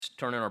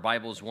Turn in our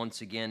Bibles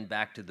once again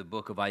back to the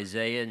book of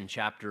Isaiah in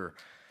chapter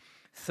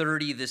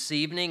 30 this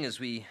evening as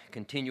we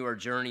continue our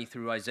journey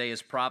through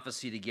Isaiah's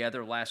prophecy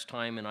together. Last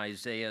time in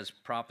Isaiah's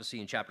prophecy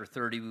in chapter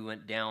 30, we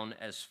went down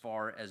as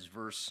far as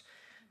verse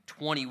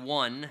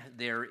 21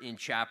 there in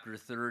chapter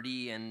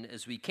 30. And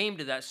as we came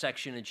to that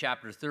section in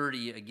chapter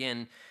 30,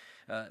 again,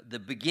 the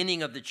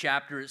beginning of the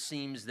chapter, it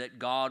seems that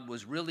God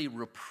was really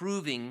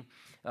reproving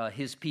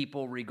his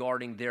people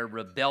regarding their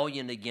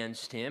rebellion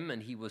against him,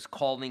 and he was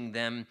calling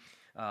them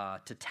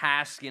to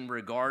task in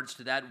regards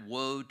to that.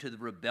 Woe to the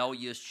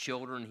rebellious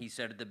children, he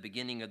said at the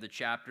beginning of the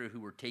chapter,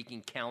 who were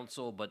taking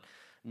counsel but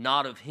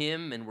not of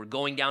him and were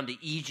going down to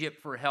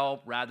Egypt for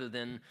help rather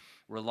than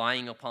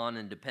relying upon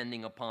and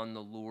depending upon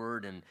the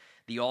Lord, and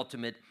the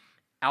ultimate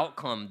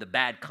outcome, the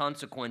bad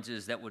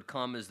consequences that would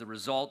come as the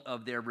result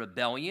of their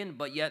rebellion.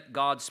 But yet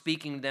God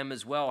speaking to them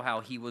as well,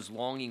 how he was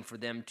longing for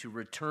them to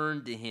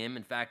return to him.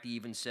 In fact, he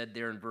even said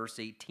there in verse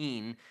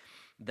 18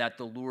 that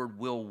the Lord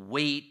will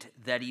wait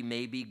that he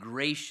may be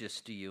gracious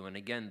to you. And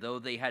again, though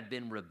they had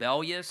been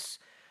rebellious,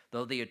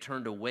 though they had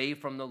turned away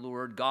from the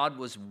Lord, God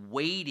was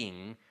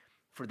waiting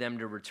for them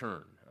to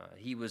return.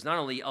 He was not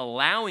only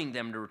allowing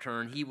them to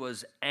return, he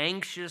was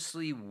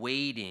anxiously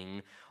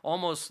waiting,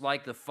 almost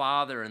like the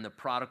father in the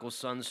prodigal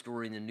son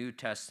story in the New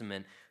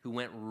Testament, who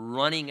went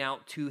running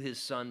out to his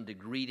son to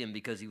greet him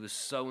because he was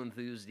so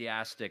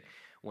enthusiastic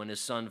when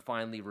his son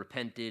finally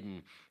repented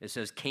and, it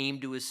says,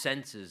 came to his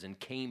senses and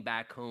came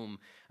back home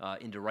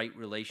into right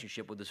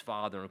relationship with his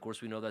father. And of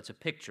course, we know that's a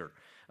picture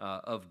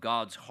of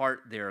God's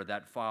heart there,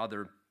 that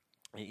father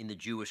in the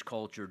Jewish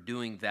culture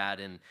doing that.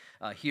 And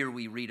here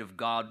we read of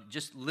God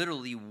just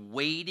literally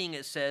waiting,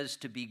 it says,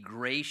 to be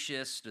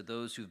gracious to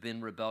those who've been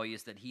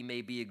rebellious, that he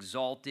may be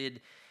exalted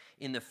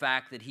in the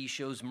fact that he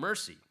shows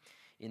mercy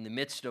in the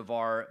midst of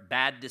our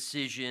bad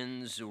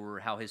decisions, or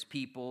how his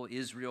people,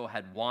 Israel,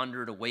 had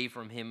wandered away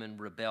from him and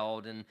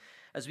rebelled. And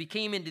as we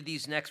came into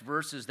these next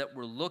verses that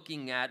we're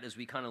looking at, as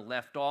we kind of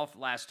left off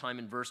last time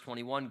in verse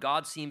 21,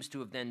 God seems to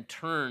have then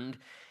turned,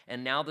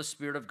 and now the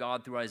Spirit of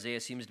God through Isaiah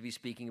seems to be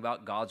speaking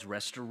about God's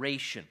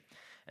restoration,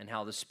 and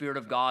how the Spirit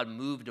of God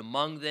moved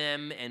among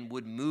them and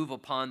would move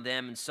upon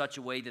them in such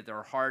a way that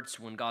their hearts,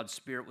 when God's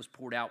Spirit was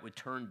poured out, would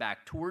turn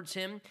back towards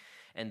him.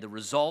 And the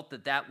result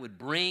that would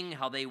bring,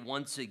 how they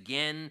once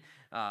again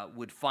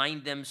would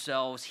find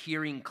themselves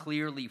hearing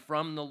clearly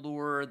from the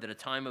Lord, that a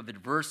time of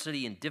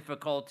adversity and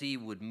difficulty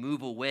would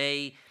move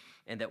away,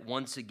 and that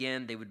once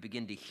again they would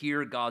begin to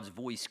hear God's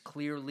voice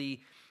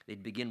clearly.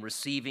 They'd begin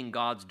receiving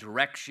God's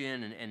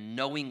direction and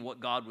knowing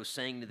what God was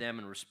saying to them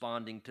and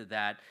responding to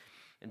that.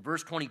 In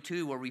verse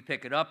 22, where we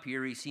pick it up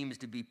here, he seems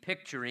to be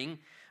picturing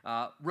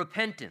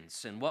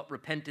repentance and what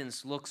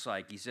repentance looks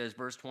like. He says,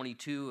 verse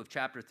 22 of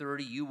chapter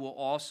 30, you will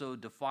also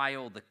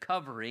defile the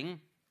covering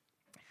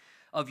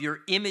of your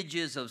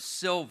images of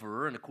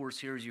silver. And of course,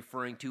 here he's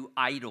referring to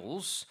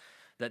idols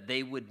that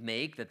they would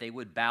make, that they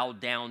would bow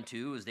down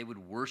to as they would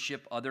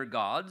worship other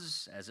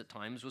gods, as at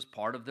times was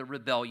part of the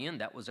rebellion.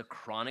 That was a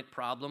chronic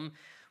problem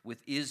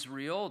with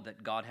Israel,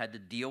 that God had to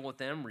deal with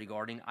them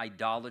regarding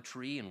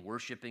idolatry and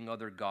worshiping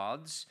other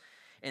gods.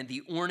 And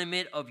the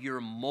ornament of your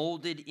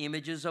molded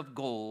images of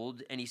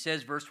gold. And he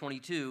says, verse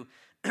 22,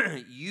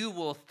 you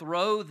will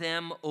throw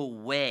them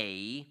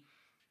away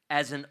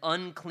as an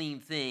unclean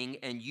thing,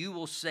 and you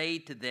will say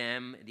to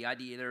them, the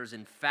idea there is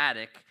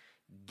emphatic,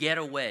 get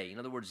away. In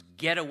other words,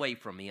 get away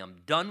from me.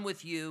 I'm done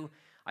with you.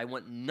 I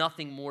want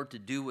nothing more to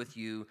do with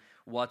you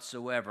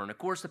whatsoever. And of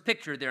course, the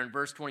picture there in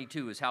verse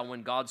 22 is how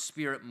when God's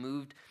Spirit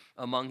moved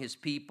among his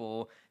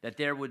people, that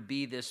there would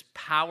be this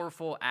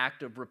powerful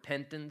act of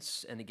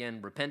repentance. And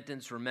again,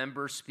 repentance,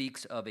 remember,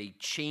 speaks of a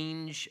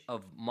change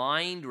of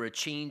mind or a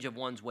change of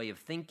one's way of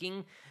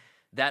thinking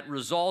that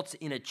results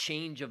in a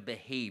change of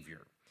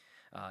behavior.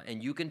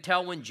 And you can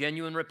tell when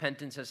genuine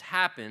repentance has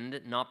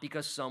happened, not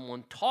because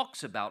someone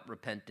talks about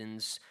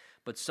repentance,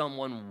 but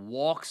someone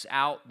walks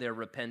out their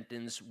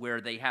repentance where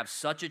they have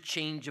such a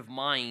change of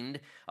mind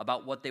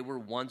about what they were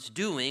once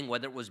doing,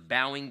 whether it was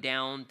bowing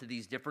down to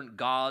these different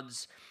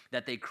gods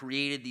that they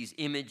created, these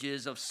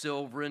images of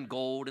silver and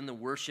gold and the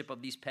worship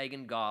of these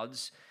pagan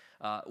gods,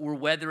 or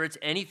whether it's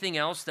anything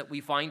else that we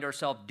find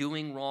ourselves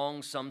doing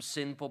wrong, some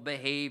sinful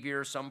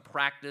behavior, some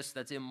practice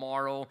that's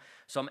immoral,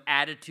 some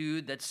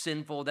attitude that's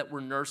sinful that we're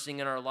nursing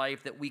in our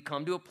life, that we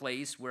come to a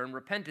place where in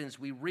repentance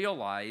we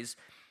realize,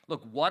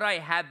 look, what I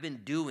have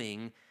been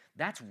doing,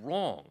 that's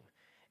wrong.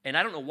 And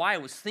I don't know why I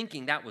was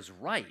thinking that was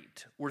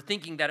right, or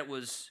thinking that it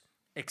was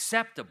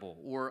acceptable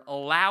or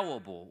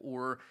allowable,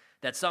 or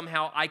that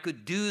somehow I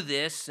could do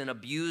this and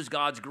abuse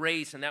God's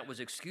grace and that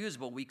was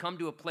excusable. We come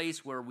to a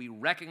place where we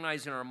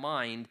recognize in our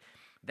mind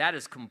that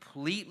is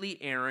completely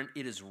errant,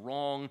 it is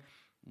wrong,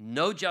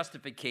 no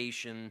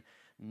justification,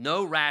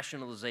 no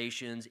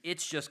rationalizations.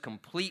 It's just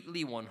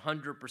completely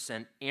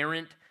 100%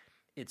 errant.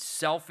 It's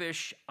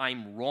selfish.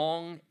 I'm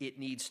wrong. It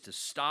needs to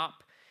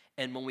stop.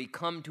 And when we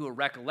come to a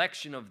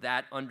recollection of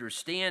that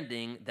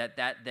understanding, that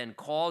then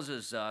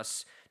causes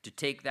us to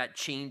take that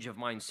change of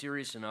mind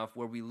serious enough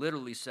where we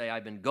literally say,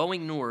 I've been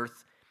going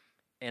north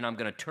and I'm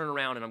going to turn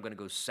around and I'm going to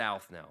go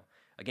south now.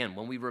 Again,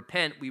 when we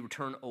repent, we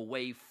turn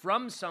away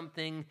from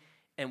something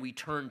and we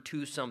turn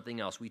to something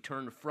else. We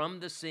turn from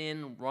the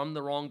sin, from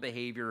the wrong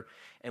behavior,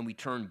 and we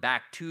turn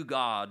back to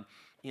God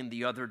in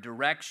the other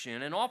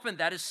direction. And often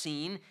that is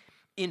seen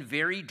in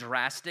very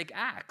drastic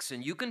acts.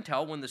 And you can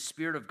tell when the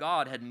Spirit of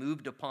God had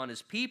moved upon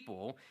his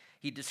people.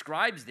 He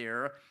describes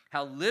there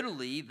how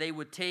literally they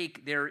would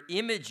take their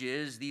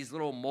images, these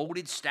little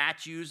molded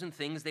statues and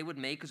things they would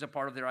make as a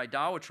part of their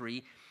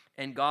idolatry,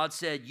 and God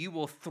said, you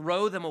will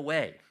throw them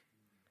away.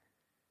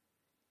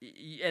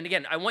 And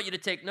again, I want you to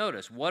take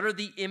notice. What are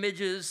the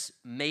images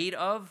made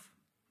of?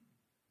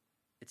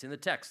 It's in the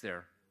text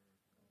there.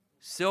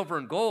 Silver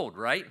and gold,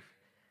 right?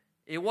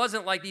 It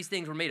wasn't like these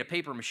things were made of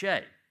paper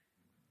mache.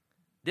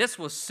 This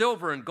was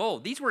silver and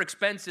gold. These were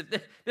expensive.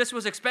 This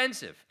was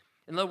expensive.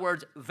 In other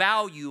words,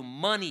 value,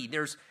 money.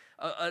 There's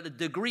a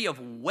degree of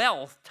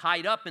wealth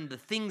tied up in the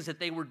things that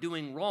they were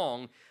doing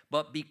wrong,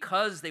 but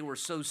because they were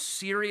so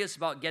serious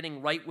about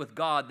getting right with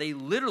God, they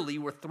literally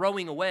were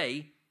throwing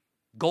away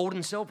gold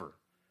and silver.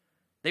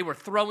 They were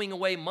throwing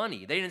away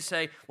money. They didn't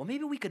say, well,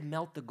 maybe we could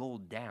melt the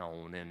gold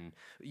down and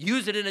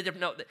use it in a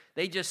different... No,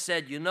 they just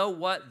said, you know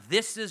what?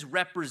 This is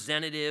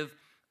representative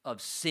of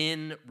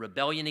sin,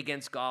 rebellion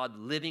against God,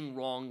 living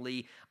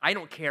wrongly. I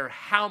don't care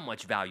how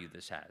much value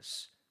this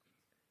has.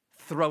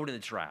 Throw it in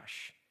the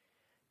trash.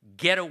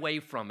 Get away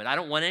from it. I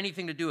don't want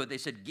anything to do with it. They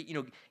said,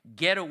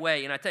 get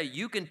away. And I tell you,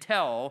 you can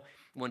tell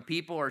when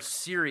people are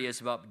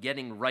serious about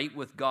getting right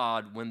with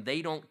God when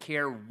they don't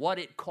care what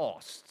it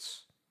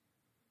costs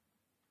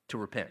to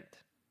repent.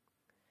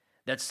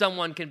 That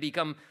someone can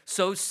become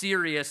so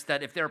serious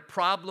that if their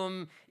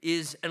problem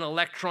is an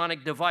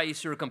electronic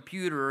device or a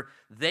computer,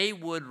 they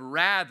would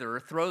rather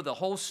throw the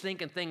whole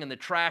stinking thing in the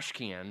trash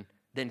can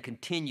than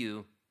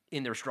continue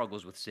in their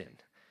struggles with sin.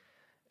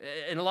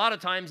 And a lot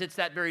of times it's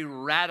that very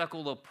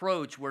radical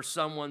approach where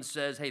someone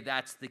says, hey,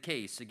 that's the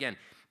case. Again,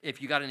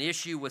 if you got an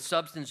issue with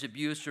substance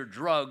abuse or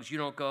drugs, you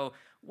don't go,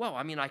 well,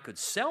 I mean, I could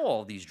sell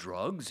all these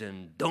drugs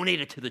and donate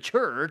it to the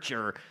church,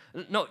 or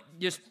no,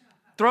 just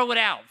throw it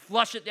out,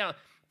 flush it down.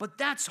 But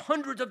that's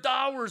hundreds of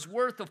dollars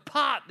worth of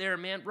pot there,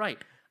 man. Right.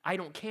 I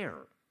don't care.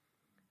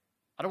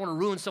 I don't want to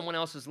ruin someone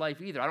else's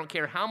life either. I don't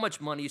care how much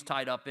money is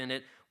tied up in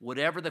it.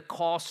 Whatever the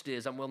cost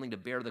is, I'm willing to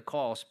bear the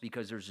cost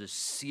because there's a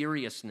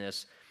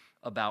seriousness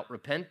about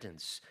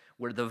repentance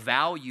where the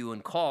value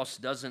and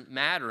cost doesn't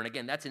matter. And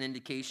again, that's an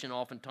indication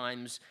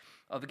oftentimes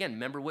of, again,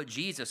 remember what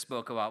Jesus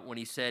spoke about when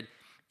he said,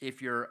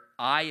 if your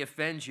eye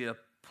offends you,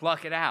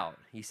 pluck it out.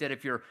 He said,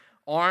 if your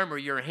arm or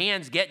your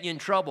hand's getting you in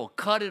trouble,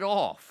 cut it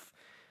off.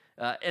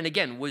 And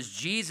again, was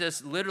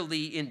Jesus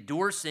literally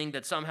endorsing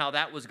that somehow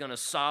that was going to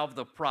solve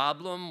the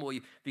problem? Well,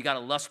 if you got a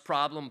lust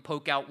problem,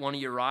 poke out one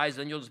of your eyes,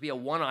 then you'll just be a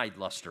one-eyed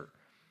luster.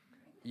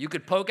 You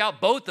could poke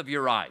out both of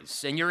your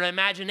eyes and your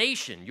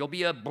imagination. You'll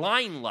be a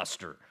blind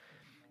luster.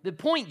 The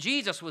point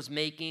Jesus was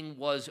making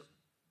was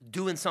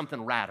doing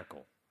something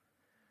radical.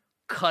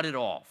 Cut it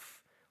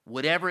off.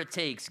 Whatever it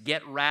takes,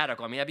 get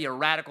radical. I mean, that'd be a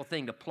radical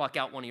thing to pluck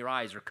out one of your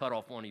eyes or cut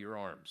off one of your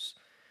arms.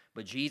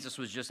 But Jesus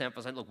was just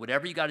emphasizing, look,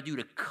 whatever you got to do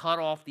to cut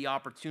off the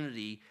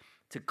opportunity,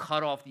 to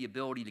cut off the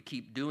ability to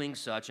keep doing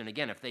such. And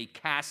again, if they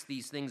cast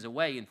these things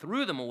away and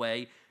threw them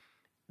away,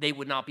 they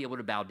would not be able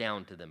to bow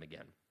down to them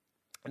again.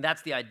 And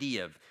that's the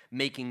idea of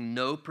making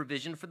no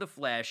provision for the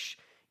flesh,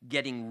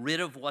 getting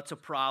rid of what's a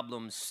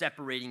problem,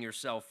 separating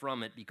yourself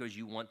from it because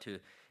you want to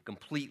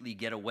completely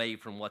get away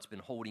from what's been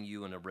holding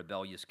you in a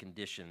rebellious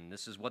condition.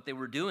 This is what they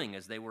were doing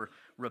as they were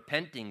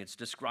repenting. It's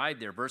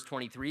described there. Verse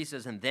 23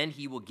 says, and then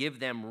he will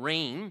give them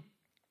rain,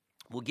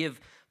 will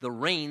give the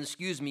rain,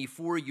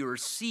 for your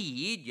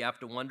seed. You have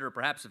to wonder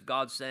perhaps if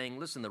God's saying,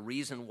 listen, the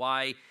reason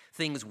why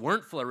things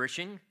weren't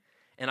flourishing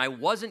and I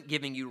wasn't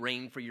giving you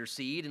rain for your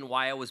seed and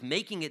why I was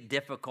making it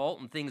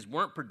difficult and things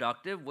weren't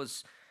productive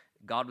was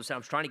God was saying, I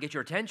was trying to get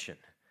your attention.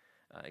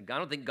 I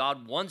don't think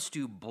God wants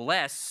to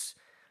bless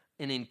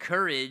and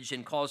encourage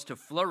and cause to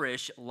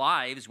flourish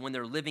lives when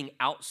they're living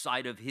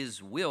outside of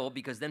his will,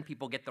 because then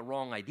people get the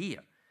wrong idea.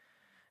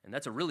 And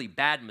that's a really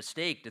bad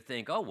mistake to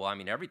think, oh, well, I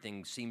mean,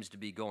 everything seems to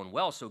be going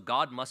well, so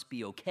God must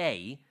be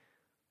okay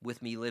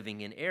with me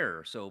living in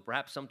error. So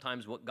perhaps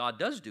sometimes what God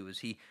does do is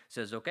he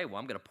says, okay, well,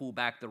 I'm going to pull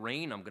back the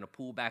rain. I'm going to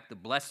pull back the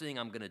blessing.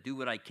 I'm going to do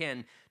what I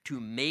can to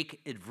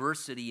make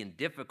adversity and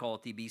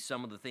difficulty be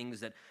some of the things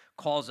that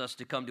cause us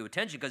to come to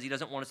attention, because he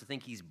doesn't want us to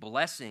think he's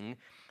blessing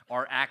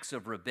our acts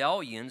of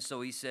rebellion.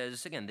 So he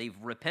says, again, they've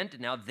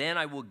repented now. Then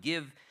I will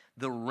give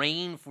the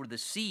rain for the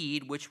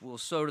seed, which will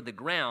sow to the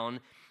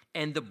ground,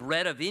 and the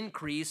bread of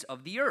increase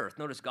of the earth.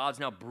 Notice God's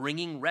now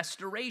bringing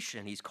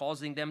restoration. He's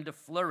causing them to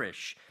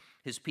flourish,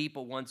 his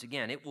people once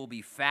again. It will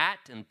be fat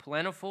and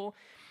plentiful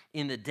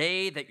in the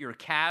day that your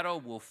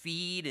cattle will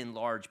feed in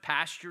large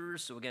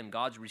pastures. So again,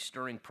 God's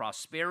restoring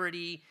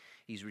prosperity.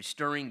 He's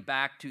restoring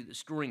back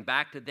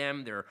to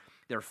them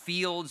their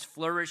fields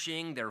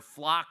flourishing, their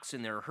flocks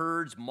and their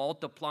herds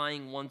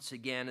multiplying once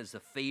again as the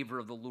favor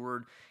of the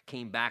Lord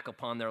came back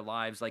upon their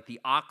lives. Like the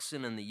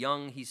oxen and the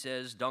young, he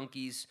says,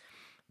 donkeys,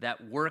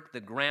 that work the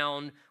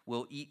ground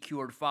will eat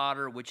cured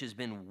fodder, which has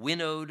been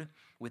winnowed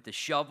with the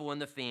shovel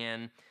and the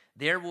fan.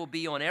 There will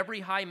be on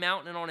every high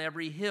mountain and on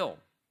every hill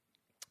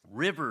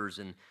rivers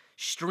and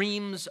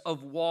streams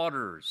of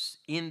waters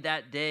in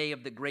that day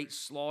of the great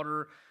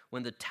slaughter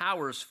when the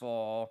towers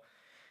fall.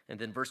 And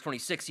then verse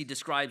 26, he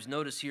describes,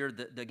 notice here,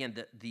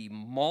 the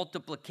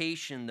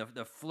multiplication,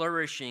 the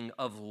flourishing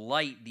of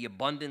light, the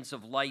abundance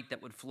of light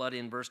that would flood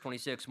in. Verse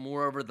 26,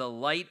 moreover, the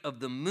light of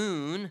the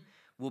moon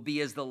will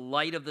be as the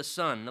light of the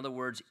sun. In other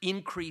words,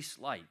 increased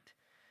light.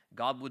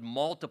 God would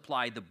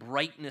multiply the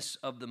brightness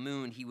of the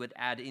moon. He would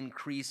add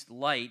increased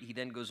light. He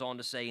then goes on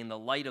to say, in the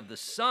light of the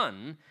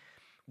sun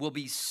will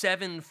be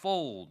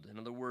sevenfold. In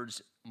other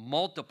words,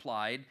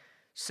 multiplied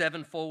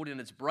sevenfold in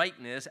its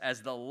brightness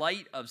as the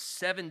light of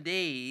 7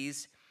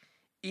 days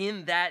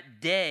in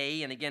that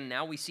day. And again,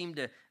 now we seem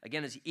to,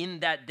 again, as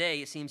in that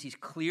day, it seems he's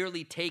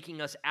clearly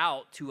taking us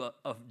out to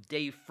a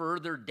day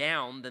further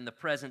down than the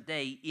present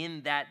day.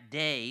 In that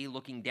day,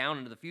 looking down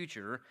into the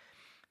future,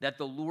 that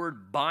the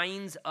Lord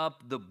binds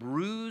up the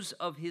bruise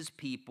of his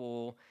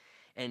people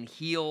and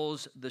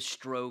heals the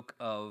stroke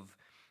of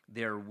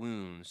their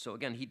wounds. So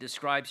again, he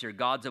describes here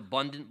God's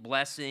abundant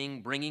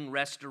blessing, bringing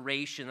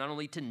restoration, not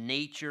only to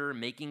nature,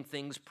 making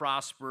things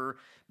prosper,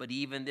 but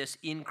even this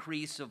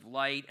increase of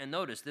light. And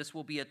notice, this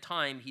will be a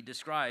time, he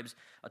describes,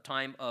 a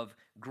time of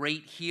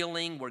great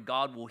healing where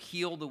God will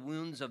heal the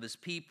wounds of his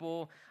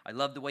people. I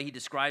love the way he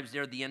describes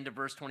there at the end of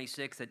verse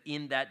 26, that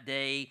in that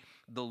day,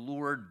 the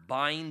Lord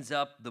binds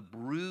up the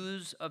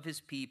bruise of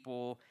his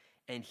people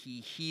and he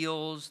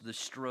heals the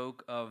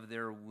stroke of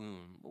their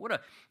wound. What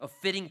a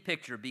fitting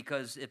picture,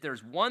 because if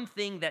there's one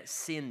thing that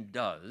sin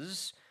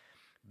does,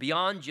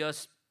 beyond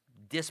just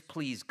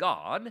displease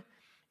God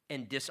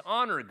and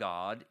dishonor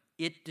God,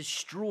 it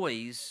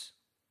destroys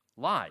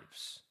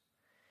lives.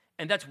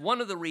 And that's one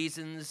of the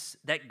reasons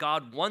that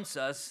God wants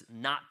us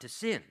not to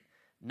sin.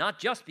 Not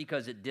just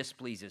because it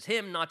displeases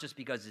him, not just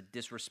because it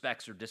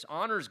disrespects or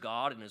dishonors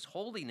God and his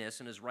holiness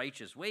and his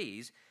righteous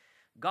ways.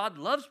 God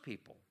loves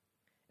people.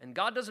 And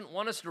God doesn't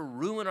want us to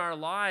ruin our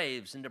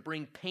lives and to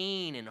bring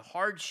pain and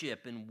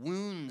hardship and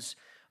wounds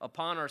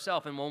upon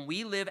ourselves. And when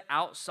we live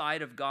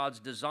outside of God's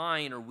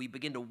design, or we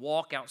begin to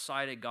walk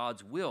outside of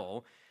God's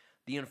will,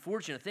 the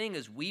unfortunate thing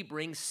is we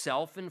bring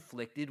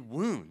self-inflicted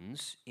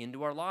wounds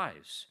into our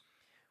lives.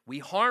 We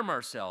harm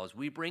ourselves.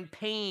 We bring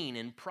pain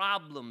and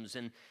problems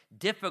and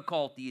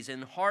difficulties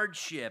and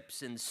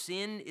hardships, and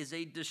sin is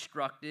a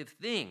destructive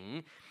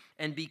thing.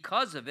 And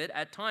because of it,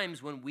 at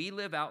times when we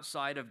live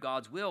outside of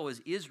God's will,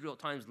 as Israel at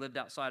times lived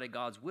outside of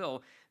God's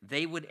will,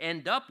 they would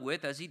end up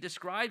with, as he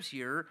describes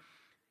here,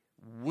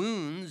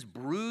 wounds,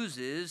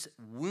 bruises,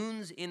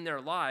 wounds in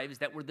their lives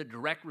that were the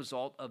direct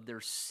result of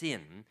their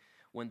sin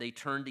when they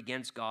turned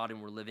against God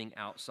and were living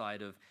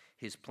outside of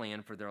his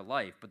plan for their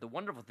life. But the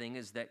wonderful thing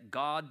is that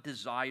God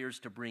desires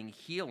to bring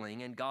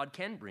healing, and God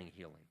can bring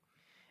healing.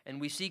 And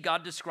we see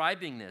God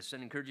describing this.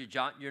 And I encourage you to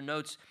jot in your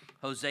notes,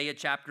 Hosea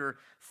chapter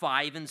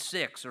 5 and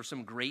 6 are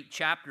some great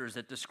chapters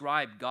that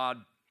describe God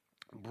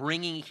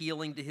bringing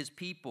healing to his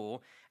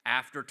people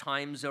after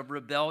times of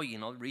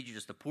rebellion. I'll read you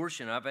just a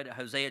portion of it.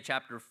 Hosea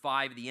chapter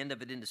 5, the end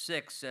of it into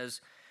 6 says,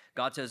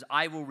 God says,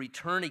 I will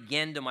return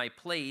again to my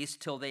place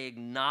till they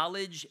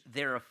acknowledge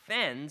their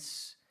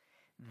offense.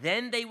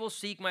 Then they will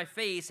seek my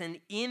face, and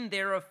in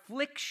their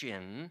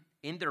affliction,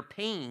 in their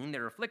pain,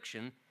 their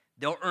affliction,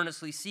 they'll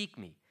earnestly seek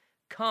me.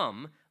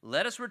 Come,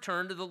 let us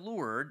return to the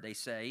Lord, they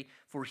say,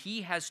 for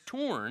he has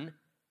torn,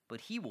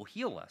 but he will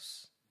heal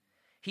us.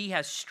 He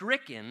has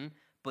stricken,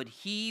 but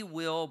he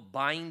will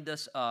bind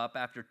us up.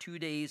 After 2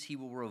 days, he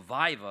will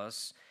revive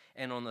us,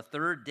 and on the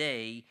third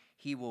day,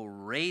 he will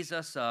raise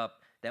us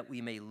up that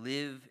we may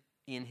live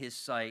in his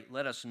sight.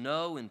 Let us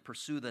know and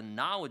pursue the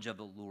knowledge of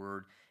the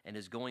Lord, and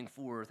his going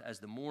forth as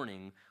the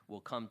morning will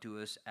come to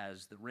us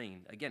as the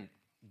rain. Again,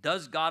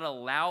 does God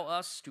allow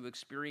us to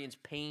experience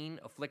pain,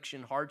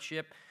 affliction,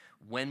 hardship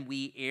when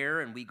we err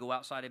and we go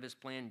outside of his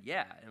plan?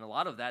 Yeah, and a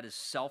lot of that is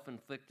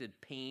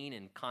self-inflicted pain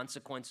and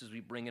consequences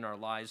we bring in our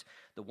lives.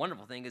 The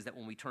wonderful thing is that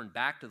when we turn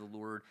back to the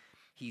Lord,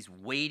 he's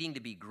waiting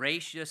to be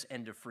gracious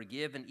and to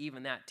forgive, and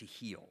even that to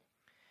heal.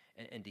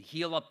 And to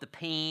heal up the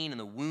pain and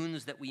the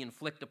wounds that we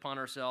inflict upon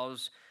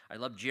ourselves. I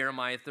love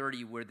Jeremiah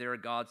 30, where there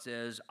God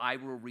says, I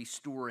will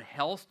restore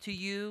health to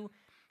you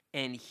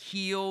and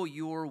heal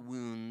your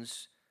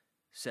wounds,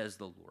 says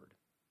the Lord.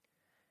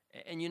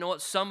 And you know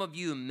what? Some of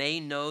you may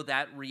know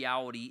that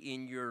reality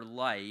in your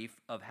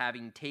life of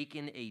having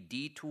taken a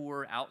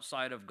detour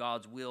outside of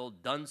God's will,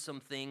 done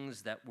some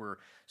things that were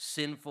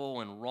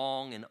sinful and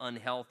wrong and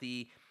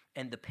unhealthy,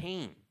 and the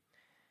pain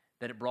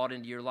that it brought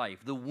into your life,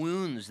 the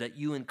wounds that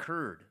you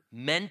incurred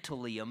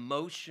mentally,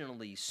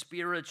 emotionally,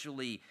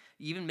 spiritually,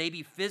 even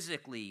maybe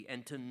physically,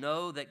 and to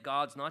know that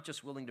God's not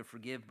just willing to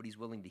forgive, but he's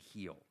willing to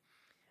heal.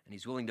 And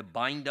he's willing to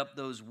bind up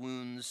those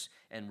wounds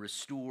and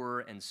restore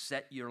and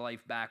set your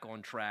life back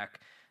on track.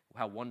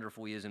 How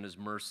wonderful he is in his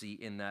mercy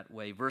in that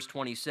way. Verse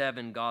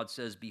 27, God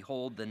says,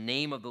 behold, the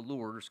name of the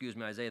Lord,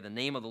 Isaiah, the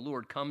name of the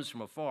Lord comes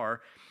from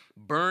afar,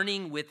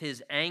 burning with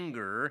his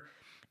anger,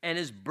 and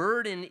his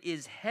burden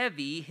is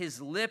heavy.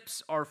 His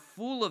lips are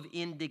full of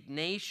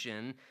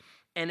indignation,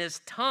 and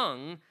his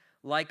tongue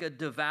like a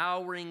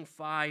devouring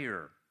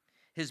fire.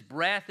 His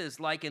breath is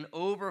like an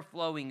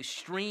overflowing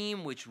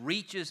stream which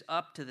reaches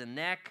up to the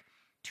neck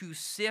to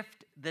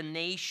sift the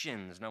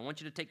nations. Now, I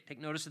want you to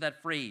take notice of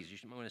that phrase. You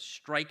should want to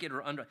strike it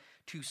or under.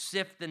 To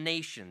sift the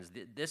nations.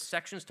 This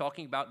section is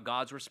talking about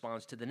God's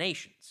response to the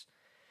nations.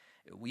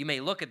 We may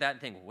look at that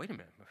and think, well, wait a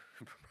minute.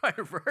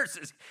 Prior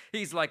verses,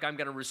 he's like, I'm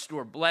going to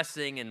restore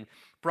blessing and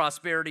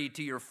prosperity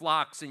to your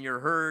flocks and your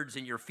herds,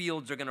 and your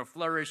fields are going to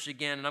flourish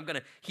again, and I'm going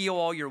to heal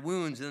all your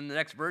wounds. And then the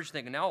next verse,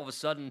 thinking, now all of a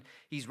sudden,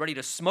 he's ready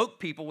to smoke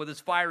people with his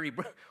fiery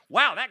breath.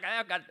 Wow, that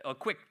guy got a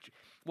quick.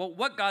 Well,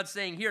 what God's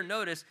saying here,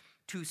 notice,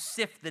 to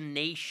sift the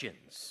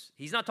nations.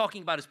 He's not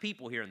talking about his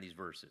people here in these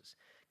verses.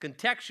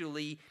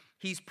 Contextually,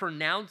 he's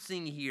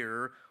pronouncing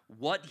here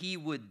what he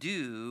would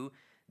do.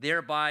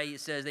 Thereby,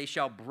 it says, they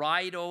shall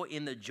bridle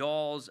in the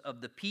jaws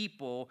of the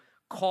people,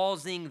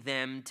 causing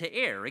them to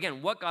err.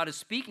 Again, what God is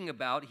speaking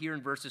about here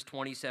in verses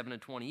 27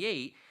 and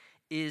 28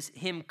 is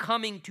him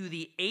coming to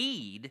the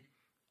aid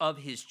of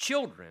his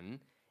children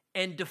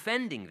and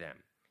defending them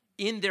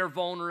in their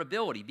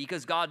vulnerability,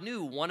 because God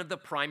knew one of the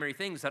primary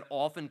things that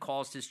often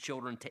caused his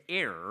children to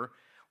err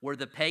were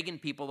the pagan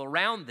people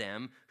around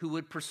them who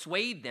would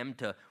persuade them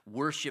to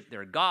worship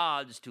their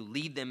gods, to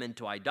lead them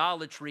into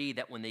idolatry,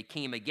 that when they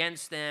came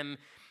against them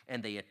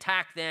and they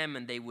attacked them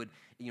and they would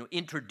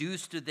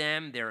introduce to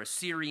them their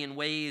Assyrian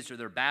ways or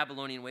their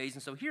Babylonian ways.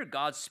 And so here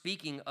God's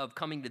speaking of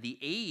coming to the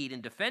aid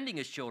and defending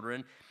his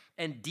children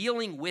and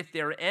dealing with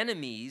their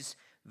enemies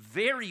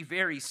very,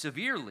 very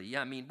severely.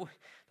 I mean,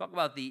 talk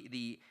about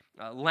the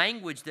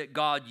language that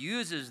God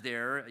uses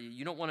there.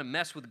 You don't want to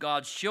mess with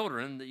God's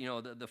children.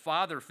 The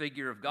father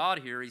figure of God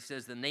here, he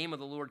says, the name of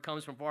the Lord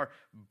comes from far,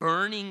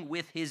 burning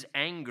with his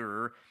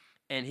anger,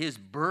 and his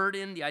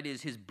burden, the idea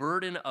is his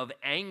burden of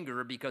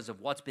anger because of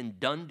what's been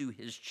done to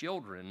his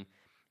children.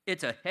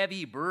 It's a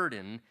heavy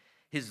burden.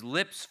 His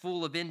lips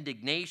full of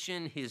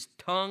indignation, his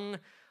tongue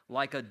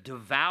like a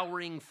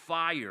devouring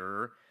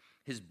fire,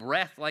 his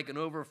breath like an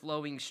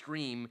overflowing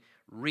stream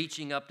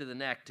reaching up to the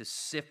neck to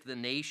sift the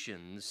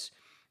nations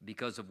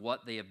because of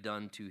what they have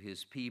done to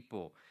his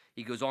people.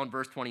 He goes on,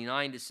 verse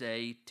 29, to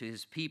say to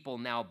his people,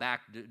 now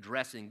back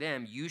addressing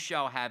them, you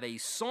shall have a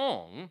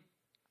song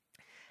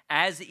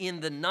as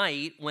in the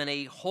night when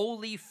a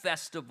holy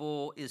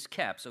festival is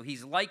kept. So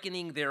he's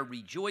likening their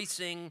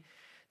rejoicing,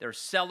 their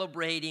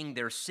celebrating,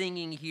 their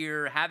singing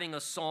here, having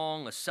a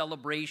song, a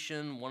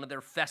celebration, one of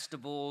their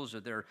festivals or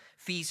their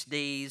feast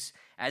days,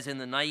 as in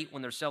the night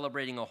when they're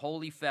celebrating a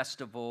holy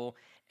festival,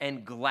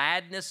 and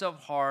gladness of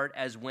heart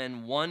as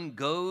when one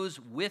goes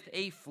with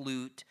a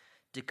flute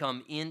to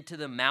come into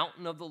the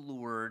mountain of the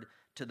Lord,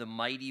 to the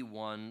mighty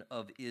one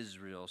of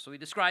Israel. So he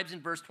describes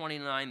in verse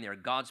 29 there,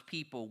 God's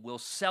people will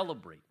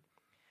celebrate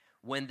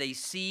when they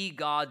see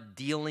God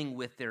dealing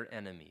with their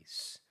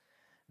enemies.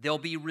 They'll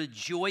be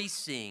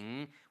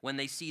rejoicing when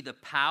they see the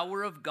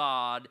power of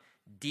God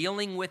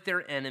dealing with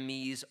their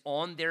enemies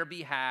on their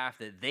behalf,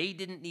 that they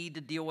didn't need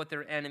to deal with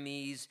their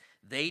enemies.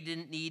 They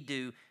didn't need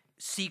to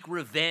seek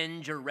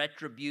revenge or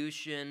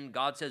retribution.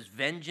 God says,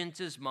 vengeance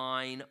is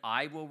mine,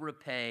 I will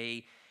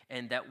repay.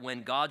 And that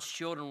when God's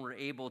children were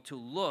able to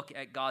look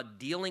at God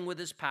dealing with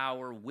his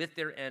power with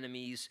their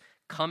enemies,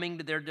 coming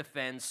to their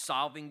defense,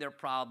 solving their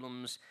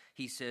problems,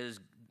 he says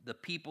the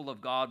people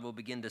of God will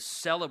begin to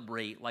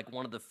celebrate like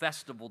one of the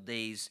festival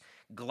days.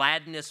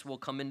 Gladness will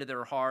come into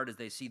their heart as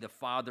they see the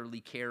fatherly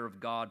care of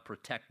God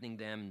protecting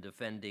them and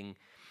defending.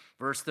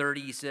 Verse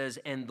 30, he says,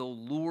 and the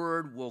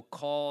Lord will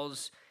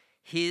cause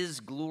his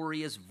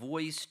glorious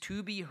voice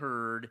to be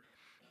heard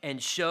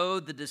and show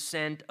the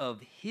descent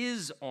of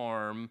his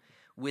arm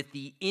with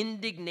the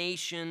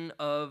indignation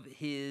of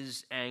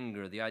his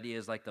anger. The idea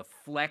is like the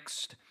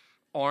flexed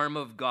arm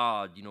of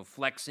God,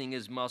 flexing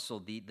his muscle,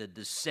 the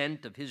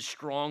descent of his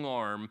strong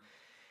arm,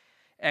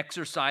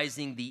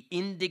 exercising the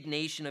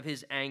indignation of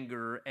his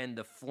anger and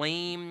the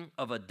flame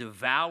of a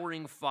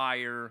devouring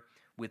fire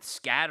with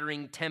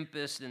scattering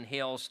tempests and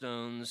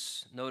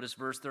hailstones. Notice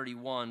verse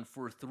 31,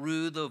 for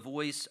through the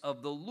voice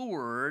of the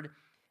Lord,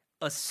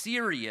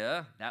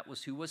 Assyria, that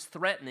was who was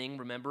threatening,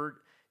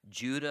 remember,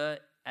 Judah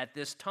at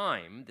this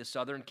time, the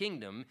southern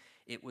kingdom,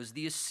 it was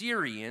the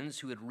Assyrians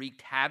who had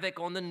wreaked havoc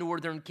on the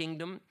northern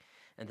kingdom.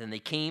 And then they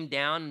came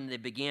down and they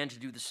began to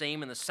do the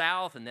same in the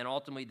south. And then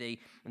ultimately they,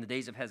 in the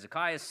days of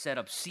Hezekiah, set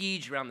up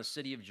siege around the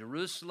city of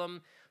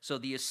Jerusalem. So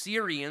the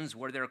Assyrians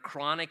were their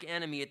chronic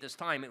enemy at this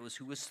time. It was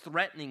who was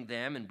threatening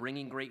them and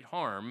bringing great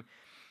harm.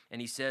 And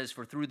he says,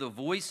 for through the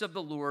voice of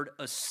the Lord,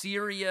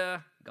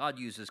 Assyria, God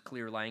uses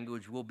clear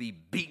language, will be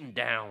beaten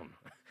down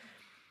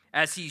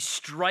as he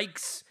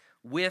strikes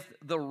with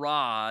the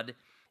rod,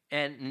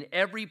 and in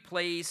every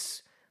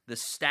place the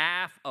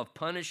staff of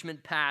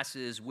punishment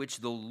passes, which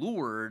the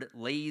Lord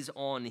lays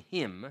on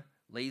him,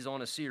 lays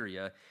on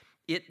Assyria.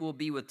 It will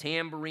be with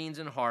tambourines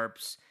and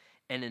harps,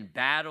 and in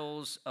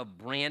battles of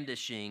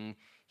brandishing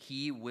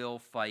he will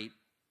fight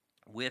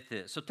with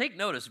it. So take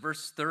notice,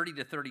 verse 30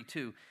 to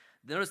 32.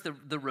 Notice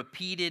the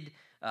repeated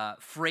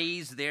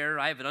phrase there.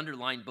 I have it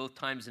underlined both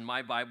times in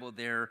my Bible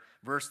there.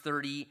 Verse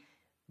 30,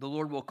 the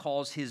Lord will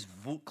cause his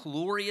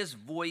glorious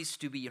voice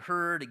to be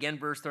heard. Again,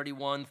 verse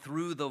 31,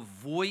 through the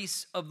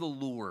voice of the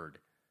Lord,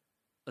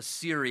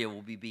 Assyria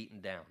will be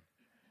beaten down.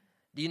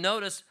 Do you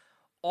notice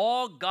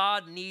all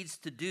God needs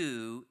to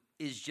do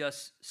is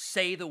just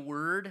say the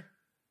word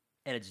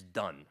and it's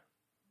done.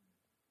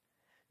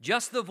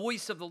 Just the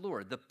voice of the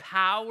Lord. The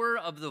power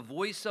of the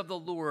voice of the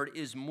Lord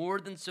is more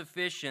than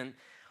sufficient.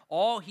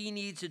 All he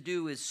needs to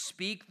do is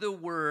speak the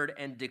word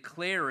and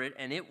declare it,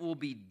 and it will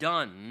be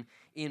done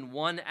in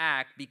one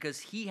act because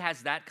he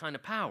has that kind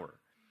of power.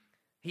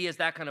 He has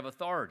that kind of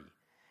authority.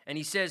 And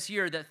he says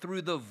here that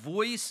through the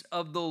voice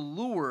of the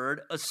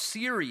Lord,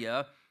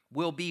 Assyria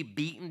will be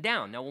beaten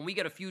down. Now, when we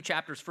get a few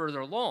chapters further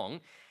along,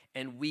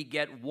 and we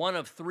get one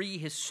of three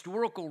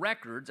historical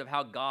records of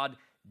how God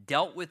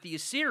dealt with the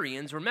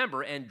Assyrians,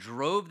 remember, and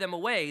drove them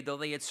away, though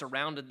they had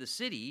surrounded the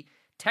city.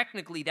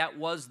 Technically, that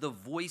was the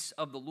voice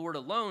of the Lord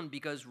alone,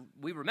 because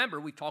we remember,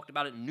 we've talked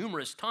about it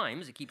numerous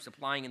times, it keeps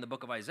applying in the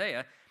book of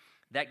Isaiah,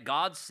 that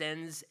God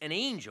sends an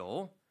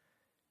angel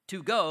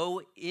to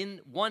go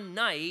in one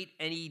night,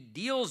 and he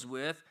deals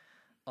with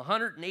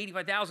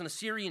 185,000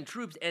 Assyrian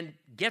troops and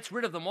gets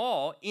rid of them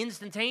all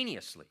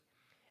instantaneously.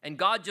 And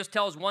God just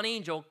tells one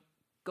angel,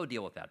 go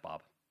deal with that,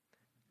 Bob.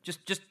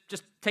 Just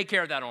take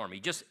care of that army.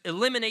 Just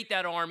eliminate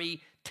that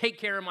army, take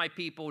care of my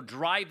people,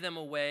 drive them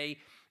away.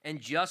 And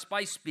just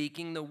by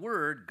speaking the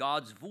word,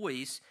 God's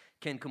voice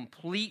can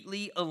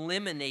completely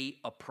eliminate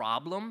a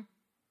problem,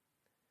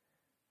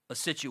 a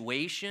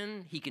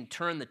situation. He can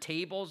turn the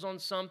tables on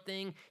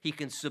something. He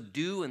can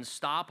subdue and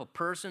stop a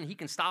person. He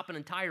can stop an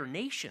entire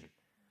nation.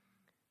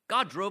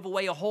 God drove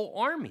away a whole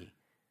army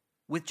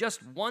with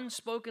just one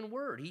spoken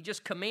word. He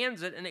just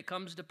commands it and it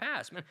comes to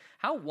pass. Man,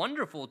 how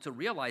wonderful to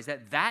realize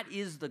that that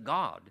is the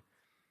God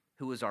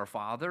who is our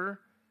Father,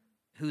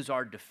 who's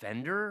our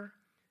defender,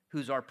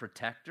 who's our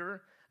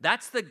protector.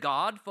 That's the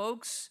God,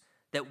 folks,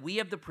 that we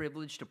have the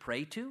privilege to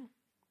pray to,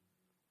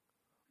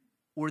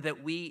 or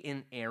that we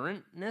in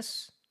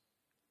errantness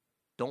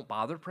don't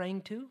bother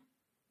praying to,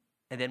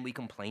 and then we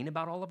complain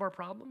about all of our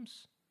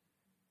problems,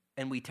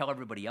 and we tell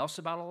everybody else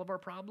about all of our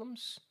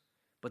problems.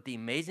 But the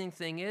amazing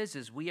thing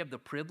is we have the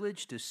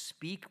privilege to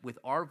speak with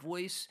our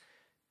voice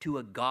to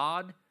a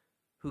God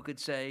who could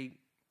say,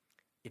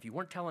 if you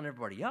weren't telling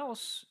everybody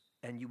else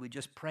and you would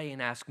just pray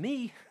and ask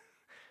me,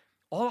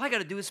 all I got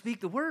to do is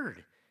speak the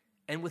word.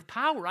 And with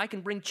power, I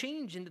can bring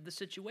change into the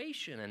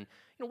situation. And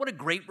what a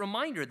great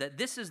reminder that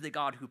this is the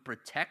God who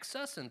protects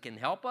us and can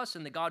help us,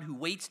 and the God who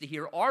waits to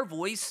hear our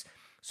voice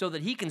so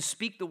that he can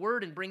speak the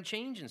word and bring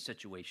change in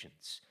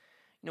situations.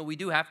 We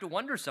do have to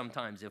wonder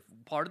sometimes if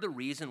part of the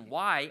reason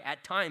why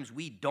at times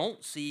we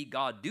don't see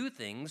God do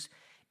things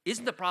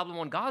isn't the problem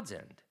on God's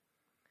end.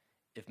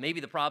 If maybe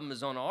the problem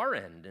is on our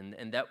end,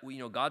 and that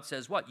God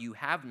says what? You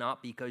have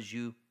not because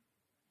you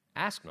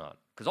ask not.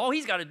 Because all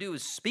he's got to do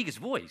is speak his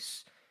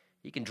voice.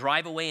 He can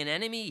drive away an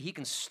enemy. He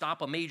can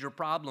stop a major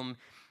problem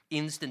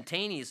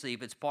instantaneously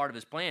if it's part of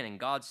his plan. And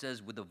God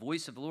says with the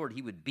voice of the Lord,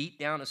 he would beat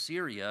down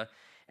Assyria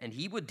and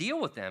he would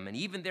deal with them. And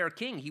even their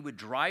king, he would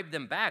drive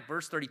them back.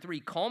 Verse 33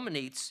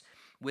 culminates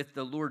with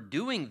the Lord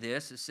doing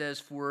this. It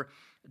says, for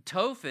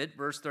Tophet,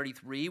 verse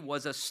 33,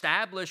 was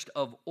established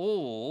of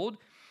old.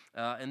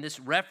 And this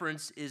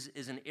reference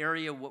is an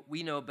area what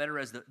we know better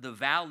as the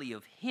Valley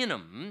of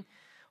Hinnom,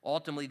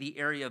 ultimately the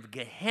area of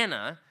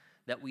Gehenna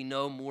that we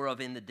know more of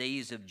in the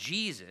days of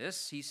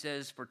Jesus. He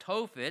says, for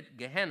Tophet,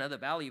 Gehenna, the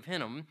Valley of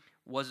Hinnom,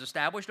 was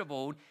established of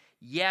old.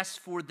 Yes,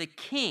 for the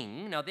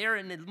king. Now there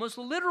in the most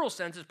literal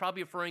sense is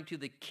probably referring to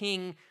the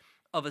king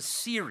of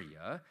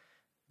Assyria.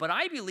 But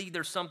I believe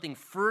there's something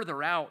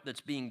further out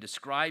that's being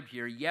described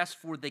here. Yes,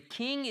 for the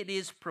king it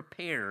is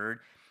prepared.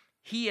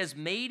 He has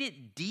made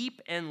it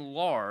deep and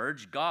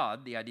large.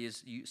 God, the idea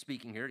is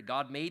speaking here,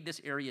 God made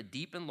this area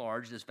deep and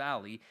large, this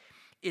valley.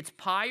 Its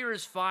pyre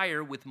is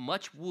fire with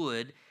much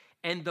wood,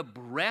 and the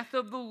breath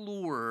of the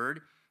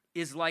Lord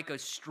is like a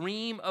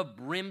stream of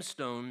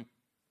brimstone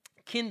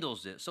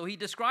kindles it. So he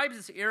describes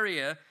this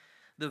area,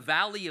 the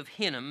Valley of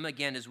Hinnom,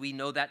 again, as we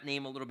know that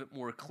name a little bit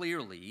more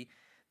clearly.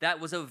 That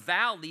was a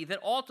valley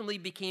that ultimately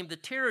became the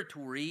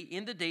territory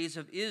in the days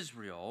of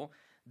Israel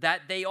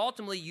that they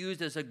ultimately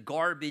used as a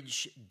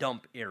garbage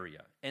dump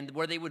area and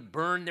where they would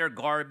burn their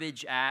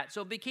garbage at.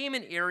 So it became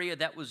an area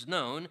that was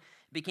known,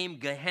 became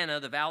Gehenna,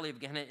 the Valley of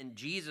Gehenna in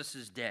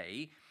Jesus'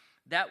 day.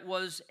 That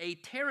was a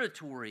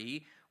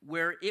territory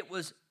where it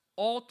was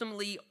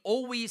ultimately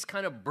always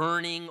kind of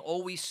burning,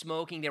 always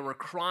smoking. There were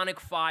chronic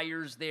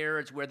fires there.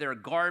 It's where their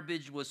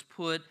garbage was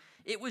put.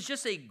 It was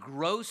just a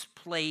gross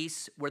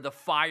place where the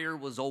fire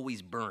was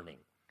always burning.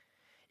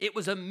 It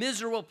was a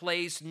miserable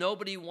place.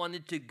 Nobody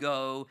wanted to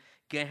go,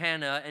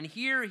 Gehenna. And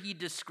here he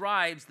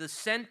describes the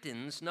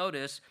sentence,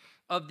 notice,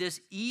 of this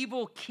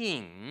evil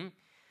king,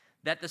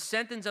 that the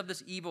sentence of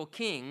this evil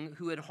king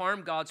who had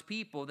harmed God's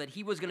people, that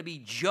he was going to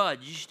be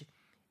judged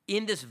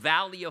in this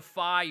valley of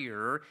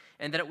fire,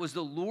 and that it was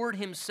the Lord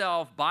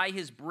himself by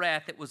his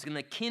breath that was going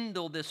to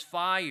kindle this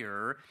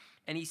fire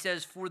And he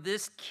says, for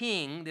this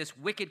king, this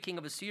wicked king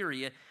of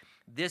Assyria,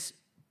 this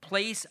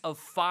place of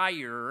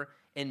fire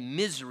and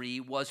misery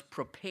was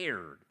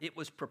prepared. It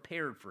was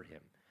prepared for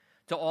him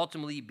to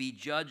ultimately be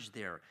judged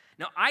there.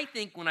 Now, I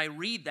think when I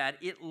read that,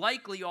 it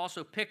likely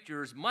also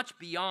pictures, much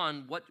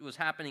beyond what was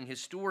happening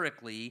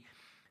historically,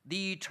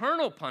 the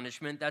eternal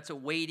punishment that's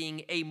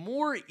awaiting a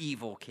more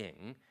evil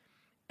king,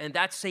 and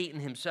that's Satan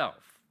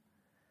himself.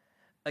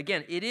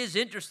 Again, it is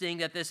interesting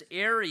that this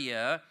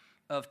area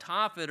of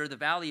Tophet, or the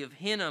valley of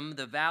Hinnom,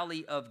 the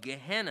valley of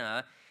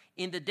Gehenna,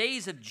 in the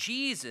days of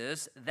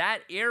Jesus, that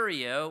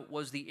area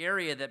was the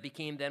area that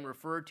became then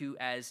referred to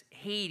as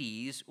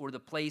Hades, or the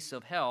place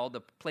of hell,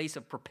 the place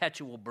of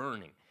perpetual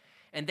burning.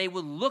 And they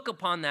would look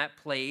upon that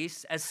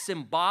place as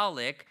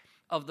symbolic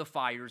of the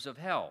fires of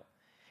hell.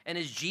 And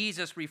as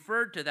Jesus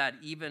referred to that,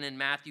 even in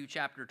Matthew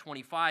chapter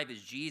 25,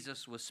 as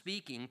Jesus was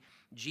speaking,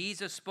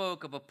 Jesus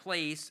spoke of a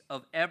place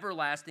of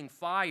everlasting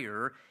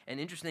fire. And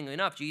interestingly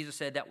enough, Jesus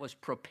said that was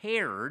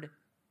prepared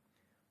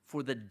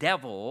for the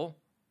devil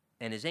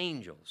and his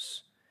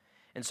angels.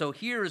 And so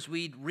here, as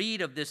we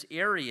read of this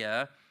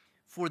area,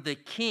 for the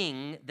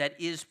king that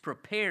is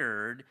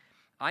prepared,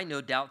 I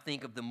no doubt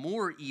think of the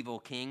more evil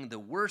king, the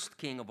worst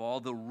king of all,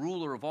 the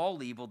ruler of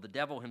all evil, the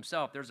devil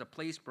himself. There's a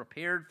place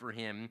prepared for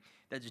him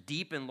that's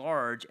deep and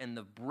large, and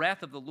the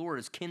breath of the Lord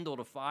has kindled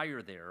a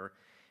fire there.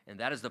 And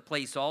that is the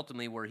place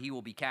ultimately where he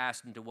will be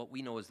cast into what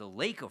we know as the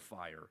lake of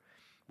fire,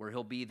 where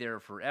he'll be there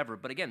forever.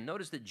 But again,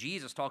 notice that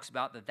Jesus talks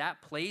about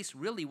that place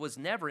really was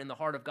never in the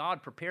heart of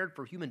God prepared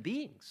for human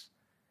beings.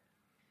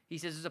 He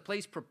says it's a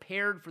place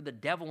prepared for the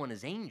devil and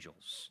his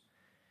angels.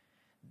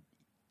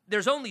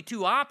 There's only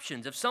two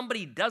options. If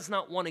somebody does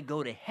not want to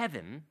go to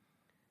heaven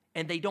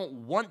and they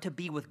don't want to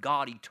be with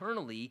God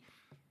eternally,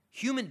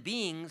 human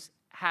beings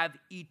have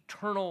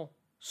eternal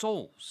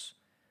souls.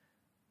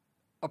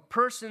 A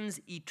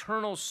person's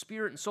eternal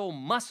spirit and soul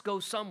must go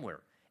somewhere.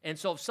 And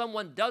so if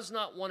someone does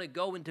not want to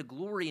go into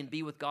glory and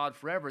be with God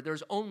forever,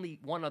 there's only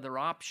one other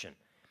option,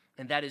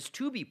 and that is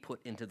to be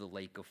put into the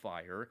lake of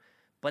fire.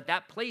 But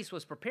that place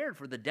was prepared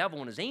for the devil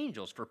and his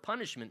angels, for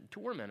punishment and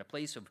torment, a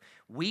place of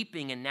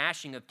weeping and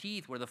gnashing of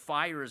teeth where the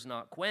fire is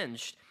not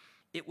quenched.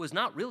 It was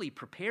not really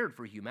prepared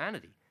for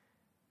humanity.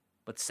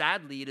 But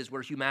sadly, it is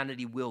where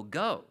humanity will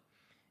go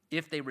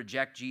if they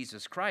reject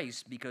Jesus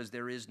Christ, because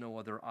there is no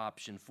other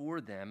option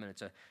for them. And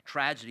it's a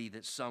tragedy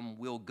that some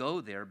will go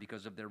there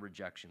because of their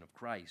rejection of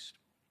Christ.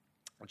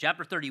 In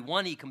chapter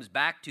 31, he comes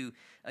back to,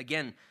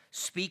 again,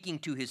 speaking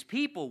to his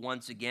people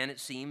once again, it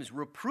seems,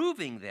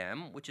 reproving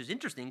them, which is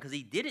interesting because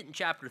he did it in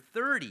chapter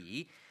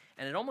 30,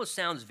 and it almost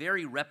sounds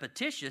very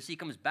repetitious. He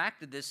comes back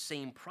to this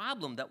same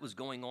problem that was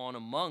going on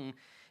among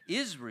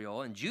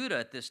Israel and Judah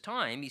at this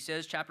time. He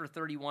says, chapter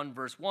 31,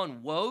 verse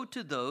 1, "Woe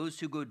to those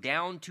who go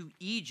down to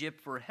Egypt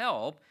for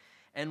help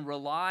and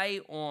rely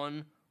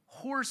on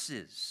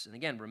horses." And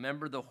again,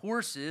 remember, the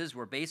horses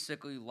were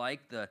basically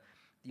like the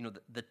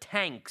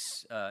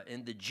tanks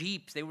and the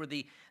jeeps. They were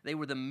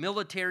the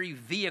military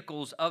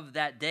vehicles of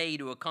that day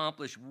to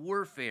accomplish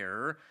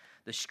warfare.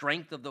 The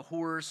strength of the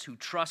horse, who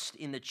trust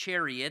in the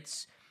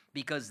chariots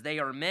because they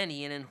are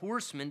many, and in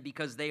horsemen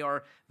because they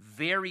are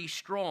very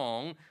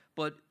strong,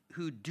 but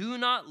who do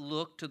not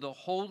look to the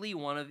Holy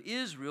One of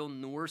Israel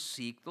nor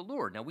seek the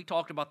Lord. Now, we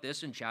talked about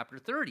this in chapter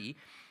 30.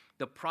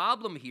 The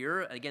problem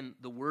here, again,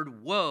 the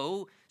word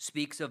woe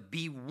speaks of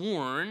be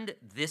warned,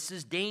 this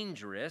is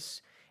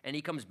dangerous. And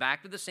he comes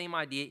back to the same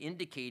idea,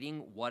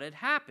 indicating what had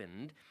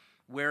happened,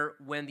 where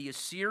when the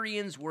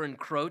Assyrians were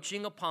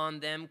encroaching upon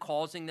them,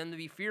 causing them to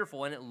be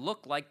fearful, and it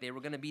looked like they were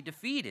going to be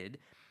defeated,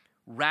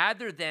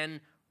 rather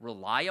than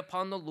rely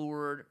upon the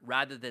Lord,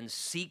 rather than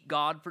seek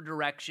God for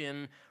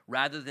direction,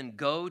 rather than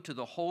go to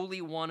the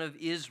Holy One of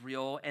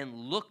Israel and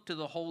look to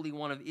the Holy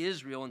One of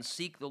Israel and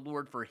seek the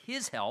Lord for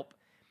his help,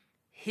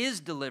 his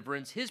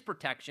deliverance, his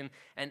protection,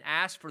 and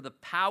ask for the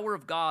power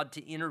of God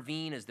to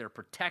intervene as their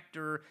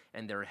protector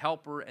and their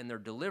helper and their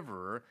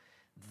deliverer,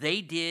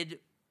 they did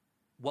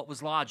what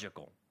was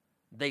logical.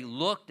 They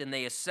looked and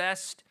they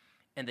assessed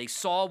and they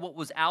saw what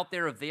was out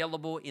there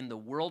available in the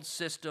world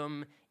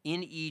system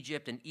in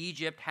Egypt. And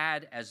Egypt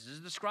had, as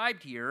is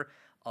described here,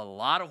 a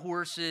lot of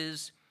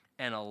horses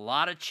and a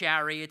lot of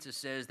chariots. It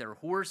says their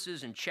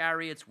horses and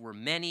chariots were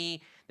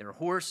many. Their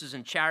horses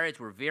and chariots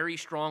were very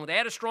strong. They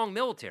had a strong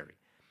military.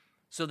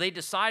 So they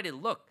decided,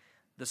 look,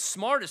 the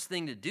smartest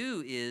thing to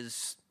do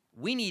is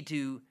we need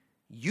to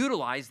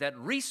utilize that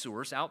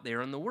resource out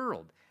there in the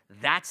world.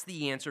 That's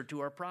the answer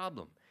to our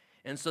problem.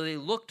 And so they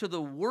looked to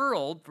the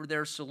world for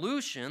their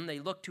solution. They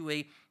looked to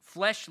a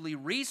fleshly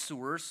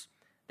resource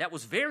that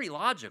was very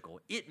logical.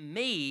 It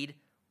made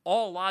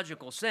all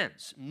logical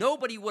sense.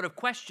 Nobody would have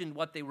questioned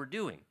what they were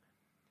doing.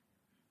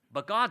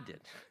 But God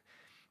did.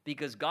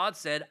 Because God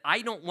said,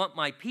 I don't want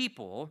my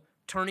people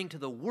turning to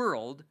the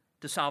world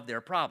to solve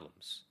their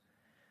problems.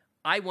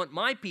 I want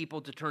my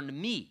people to turn to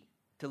me,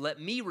 to let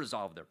me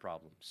resolve their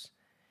problems.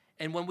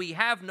 And when we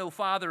have no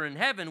Father in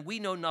heaven, we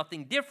know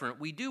nothing different.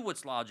 We do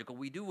what's logical.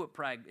 We do what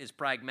is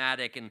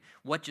pragmatic and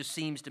what just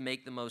seems to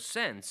make the most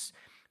sense.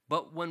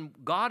 But when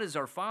God is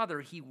our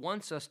Father, he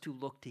wants us to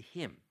look to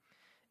him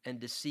and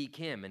to seek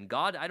him. And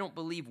God, I don't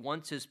believe,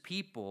 wants his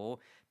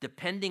people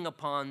depending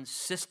upon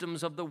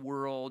systems of the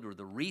world or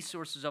the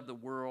resources of the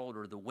world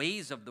or the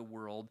ways of the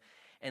world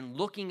and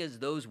looking as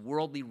those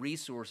worldly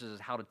resources as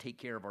how to take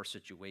care of our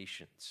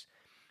situations.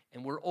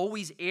 And we're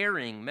always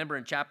erring. Remember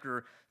in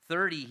chapter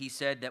 30, he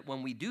said that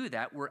when we do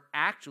that, we're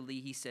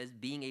actually, he says,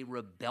 being a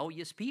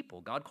rebellious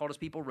people. God called his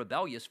people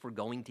rebellious for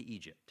going to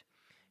Egypt,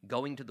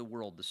 going to the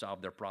world to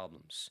solve their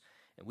problems.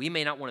 And we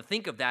may not want to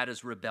think of that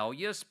as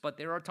rebellious, but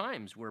there are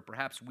times where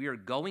perhaps we are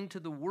going to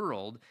the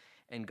world,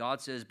 and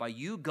God says, by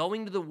you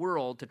going to the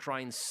world to try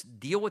and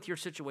deal with your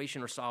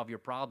situation or solve your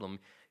problem,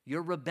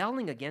 you're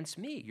rebelling against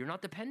me. You're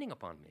not depending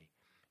upon me.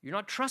 You're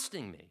not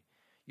trusting me.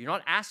 You're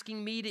not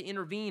asking me to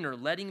intervene or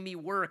letting me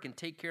work and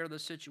take care of the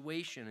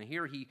situation. And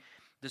here he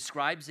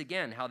describes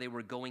again how they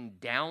were going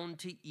down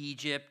to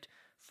Egypt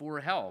for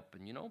help.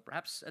 And,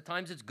 perhaps at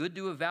times it's good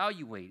to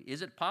evaluate.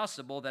 Is it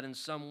possible that in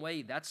some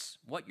way that's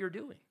what you're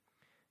doing?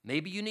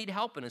 Maybe you need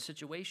help in a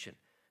situation,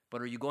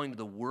 but are you going to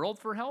the world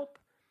for help?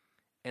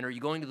 And are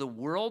you going to the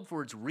world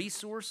for its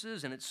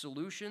resources and its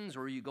solutions,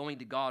 or are you going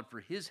to God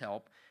for his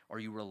help? Are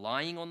you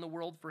relying on the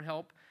world for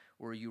help,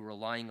 or are you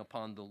relying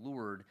upon the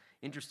Lord?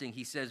 Interesting,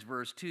 he says,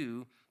 verse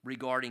 2,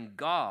 regarding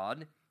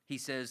God, he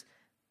says,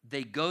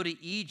 they go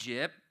to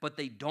Egypt, but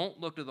they don't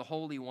look to the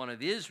Holy One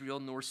of Israel,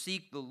 nor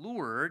seek the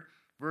Lord.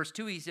 Verse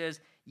 2, he says,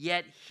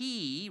 yet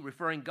he,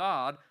 referring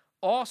God,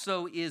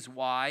 also is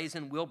wise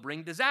and will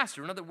bring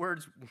disaster. In other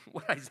words,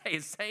 what Isaiah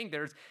is saying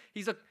there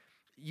is,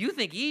 you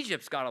think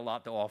Egypt's got a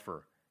lot to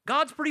offer.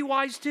 God's pretty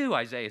wise too,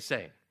 Isaiah is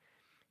saying.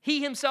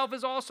 He himself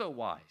is also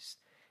wise.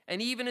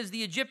 And even as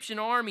the Egyptian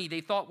army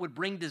they thought would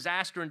bring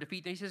disaster and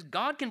defeat them, he says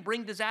God can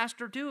bring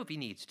disaster too if he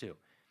needs to.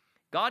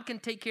 God can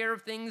take care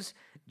of things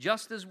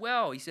just as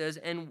well, he says,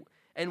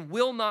 and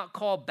will not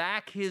call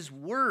back his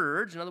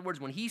words. In other words,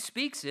 when he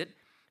speaks it,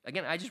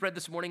 again, I just read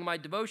this morning in my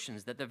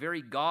devotions that the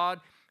very God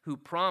who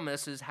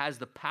promises has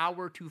the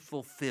power to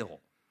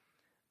fulfill.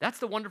 That's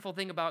the wonderful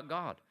thing about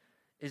God,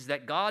 is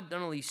that God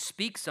not only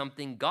speaks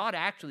something, God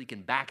actually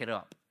can back it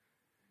up.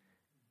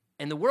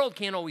 And the world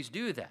can't always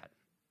do that.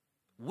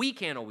 We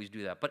can't always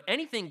do that. But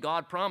anything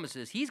God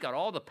promises, he's got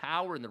all the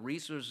power and the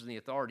resources and the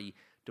authority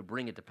to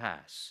bring it to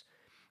pass.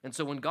 And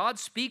so when God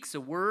speaks a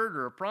word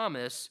or a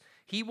promise,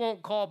 he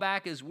won't call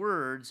back his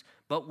words,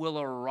 but will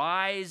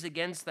arise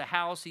against the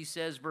house, he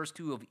says, verse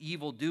 2, of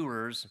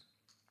evildoers,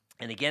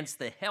 and against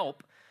the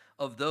help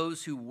of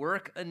those who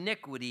work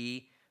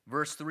iniquity.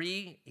 Verse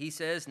 3, he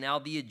says, now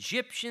the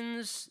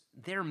Egyptians,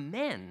 they're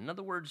men. In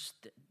other words,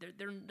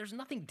 there's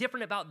nothing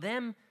different about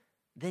them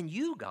than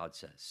you, God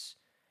says.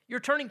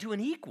 You're turning to an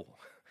equal.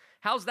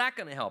 How's that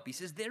going to help? He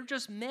says, they're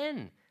just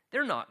men.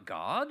 They're not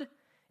God.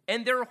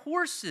 And they're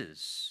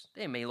horses.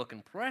 They may look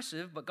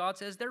impressive, but God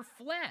says they're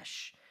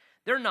flesh.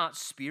 They're not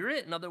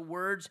spirit. In other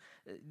words,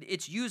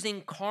 it's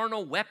using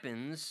carnal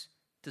weapons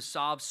to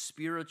solve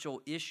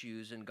spiritual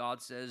issues. And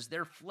God says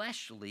they're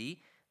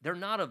fleshly. They're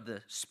not of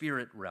the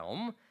spirit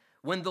realm.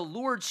 When the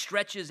Lord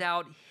stretches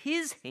out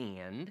his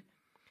hand,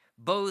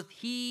 both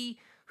he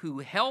who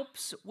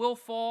helps will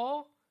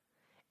fall,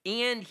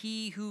 and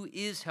he who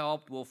is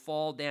helped will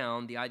fall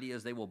down. The idea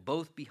is they will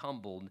both be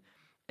humbled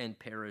and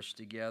perish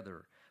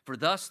together. For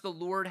thus the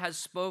Lord has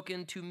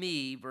spoken to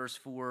me, verse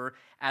 4,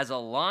 as a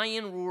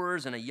lion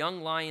roars and a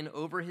young lion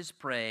over his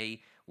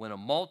prey, when a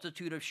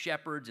multitude of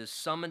shepherds is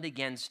summoned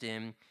against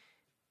him.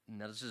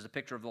 Now, this is a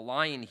picture of the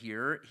lion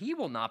here. He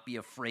will not be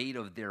afraid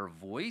of their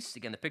voice.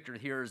 Again, the picture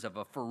here is of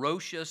a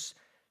ferocious,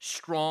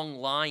 strong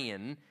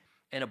lion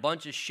and a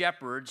bunch of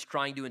shepherds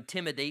trying to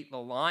intimidate the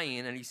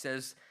lion. And he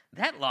says,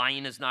 that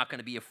lion is not going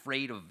to be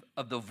afraid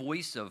of the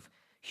voice of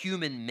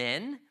human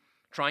men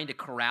trying to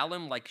corral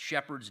him like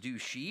shepherds do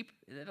sheep.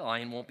 The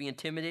lion won't be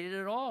intimidated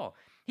at all.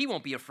 He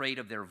won't be afraid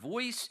of their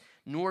voice,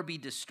 nor be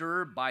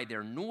disturbed by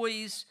their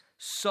noise.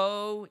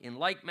 So, in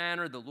like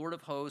manner, the Lord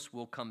of hosts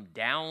will come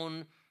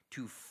down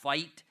to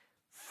fight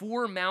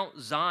for Mount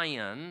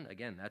Zion.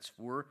 Again, that's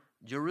for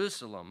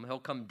Jerusalem. He'll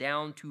come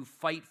down to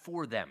fight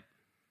for them.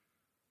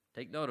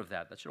 Take note of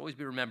that. That should always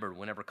be remembered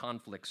whenever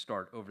conflicts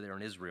start over there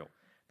in Israel.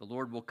 The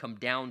Lord will come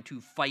down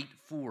to fight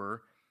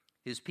for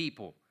his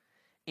people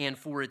and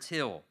for its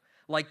hill.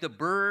 Like the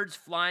birds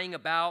flying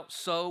about,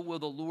 so will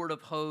the Lord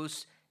of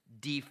hosts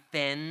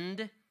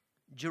defend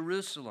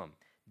Jerusalem.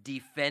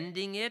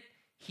 Defending it,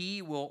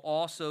 he will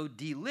also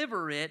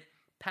deliver it.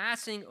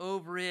 Passing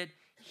over it,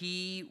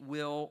 he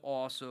will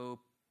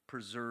also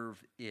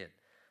preserve it.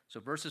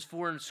 So verses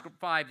 4 and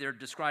 5, they're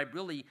described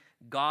really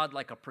God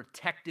like a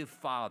protective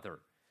father,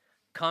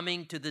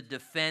 coming to the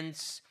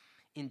defense,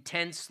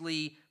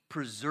 intensely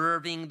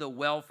preserving the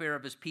welfare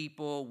of his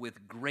people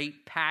with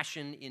great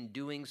passion in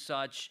doing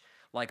such,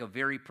 like a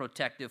very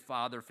protective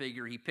father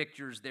figure. He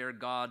pictures there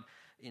God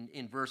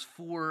in verse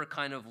 4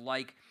 kind of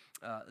like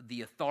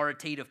the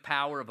authoritative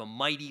power of a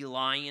mighty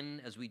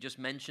lion, as we just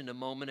mentioned a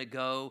moment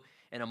ago.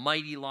 And a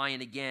mighty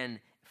lion, again,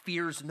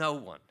 fears no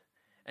one.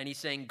 And he's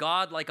saying,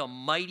 God, like a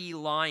mighty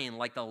lion,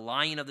 like the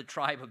lion of the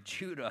tribe of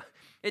Judah.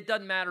 It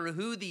doesn't matter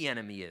who the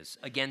enemy is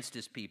against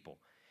his people.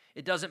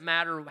 It doesn't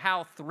matter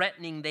how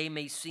threatening they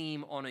may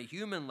seem on a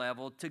human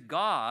level. To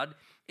God,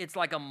 it's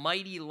like a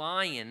mighty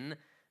lion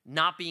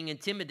not being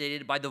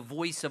intimidated by the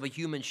voice of a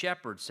human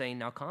shepherd saying,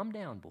 now calm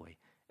down, boy.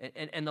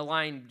 And the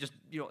lion just,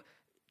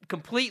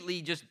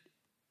 completely just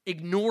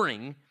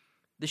ignoring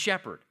the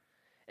shepherd.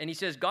 And he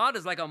says, God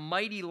is like a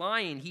mighty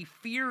lion. He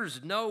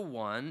fears no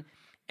one.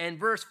 And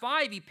verse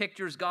 5, he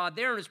pictures God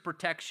there in his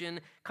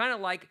protection, kind of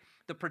like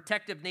the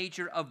protective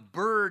nature of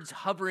birds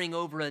hovering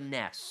over a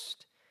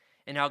nest.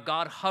 And how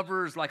God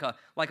hovers like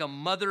a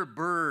mother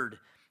bird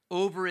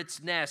over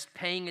its nest,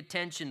 paying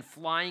attention,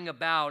 flying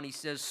about. And he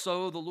says,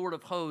 so the Lord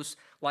of hosts,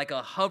 like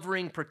a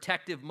hovering,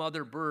 protective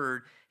mother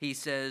bird, he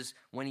says,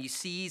 when he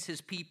sees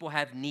his people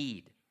have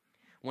need,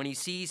 when he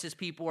sees his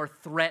people are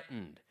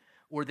threatened,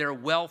 or their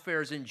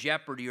welfare is in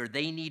jeopardy, or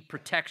they need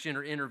protection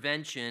or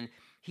intervention,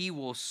 he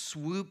will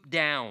swoop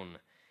down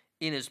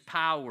in his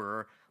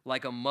power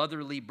like a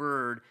motherly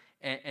bird.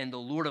 And the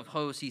Lord of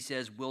hosts, he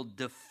says, will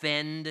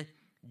defend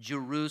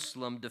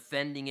Jerusalem.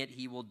 Defending it,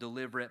 he will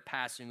deliver it.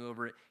 Passing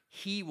over it,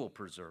 he will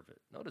preserve it.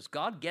 Notice,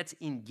 God gets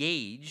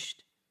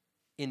engaged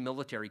in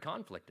military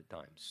conflict at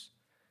times.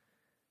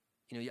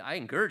 I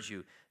encourage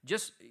you,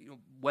 just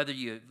whether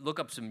you look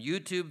up some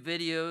YouTube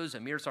videos,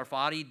 Amir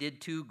Sarfati did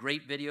 2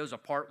 great videos, a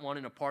part 1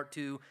 and a part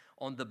 2,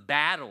 on the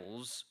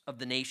battles of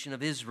the nation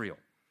of Israel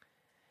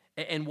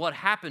and what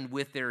happened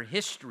with their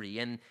history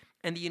and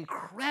the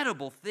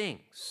incredible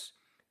things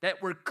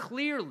that were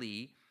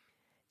clearly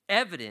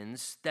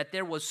evidence that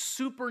there was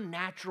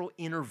supernatural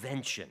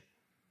intervention.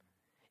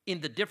 In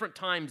the different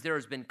times there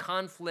has been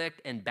conflict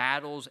and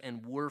battles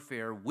and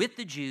warfare with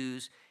the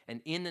Jews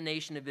and in the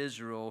nation of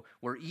Israel,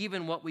 where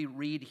even what we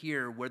read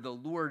here, where the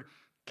Lord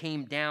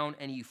came down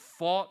and he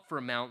fought for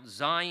Mount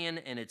Zion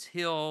and its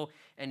hill,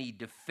 and he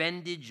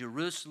defended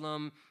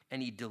Jerusalem,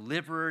 and he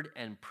delivered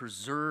and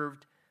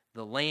preserved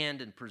the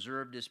land and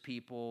preserved his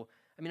people.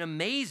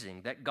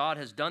 Amazing that God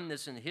has done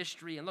this in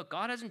history. And look,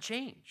 God hasn't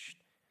changed.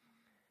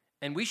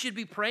 And we should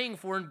be praying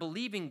for and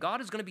believing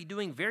God is going to be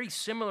doing very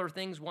similar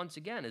things once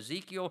again.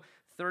 Ezekiel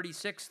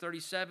 36,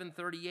 37,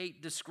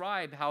 38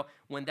 describe how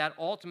when that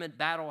ultimate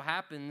battle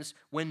happens,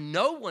 when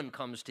no one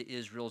comes to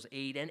Israel's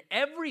aid and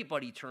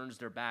everybody turns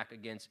their back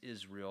against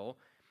Israel,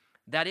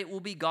 that it will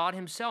be God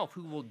himself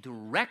who will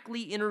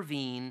directly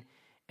intervene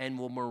and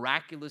will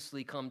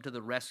miraculously come to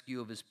the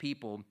rescue of his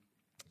people,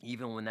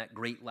 even when that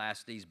great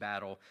last days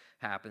battle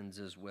happens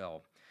as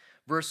well.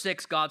 Verse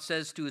 6, God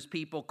says to his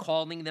people,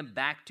 calling them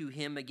back to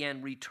him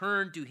again,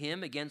 return to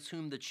him against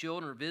whom the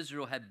children of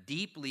Israel have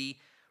deeply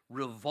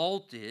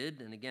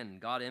revolted. And again,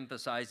 God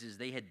emphasizes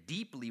they had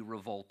deeply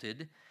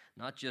revolted,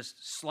 not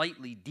just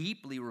slightly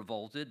deeply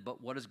revolted,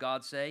 but what does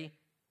God say?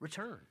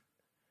 Return.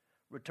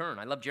 Return.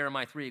 I love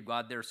Jeremiah 3.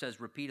 God there says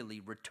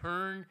repeatedly,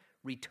 return,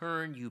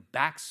 return, you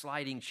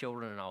backsliding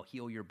children, and I'll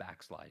heal your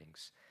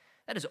backslidings.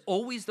 That is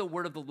always the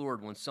word of the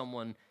Lord when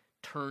someone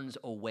turns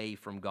away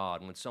from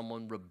God, when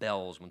someone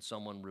rebels, when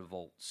someone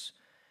revolts.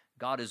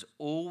 God is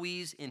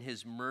always in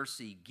his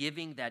mercy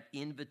giving that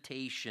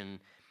invitation,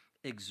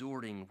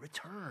 exhorting,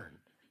 return,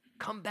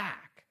 come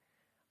back.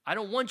 I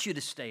don't want you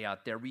to stay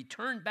out there.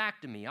 Return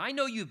back to me. I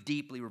know you've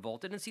deeply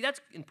revolted. And see, that's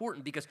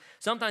important because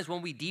sometimes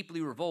when we deeply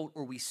revolt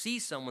or we see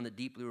someone that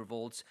deeply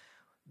revolts,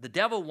 the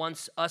devil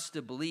wants us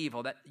to believe,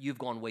 that you've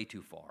gone way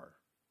too far.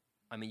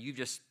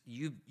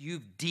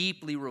 You've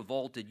deeply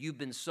revolted. You've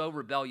been so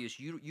rebellious,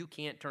 you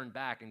can't turn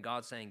back. And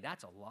God's saying,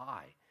 that's a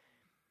lie.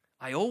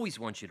 I always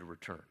want you to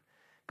return.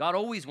 God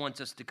always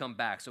wants us to come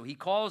back. So he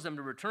calls them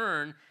to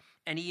return,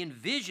 and he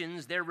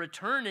envisions their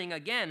returning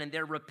again and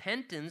their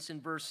repentance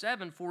in verse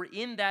 7. For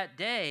in that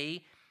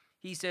day,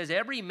 he says,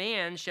 every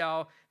man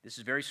shall, this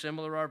is very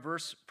similar to our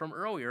verse from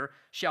earlier,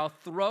 shall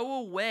throw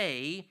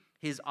away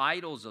his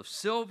idols of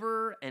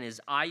silver and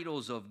his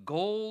idols of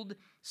gold,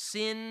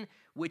 sin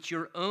which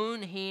your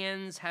own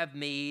hands have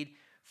made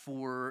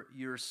for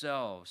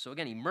yourselves. So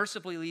again, he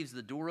mercifully leaves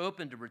the door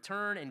open to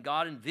return, and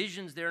God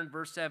envisions there in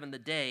verse 7 the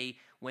day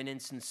when in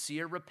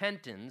sincere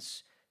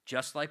repentance,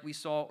 just like we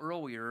saw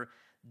earlier,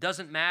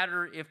 doesn't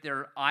matter if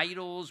their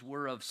idols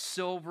were of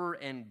silver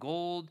and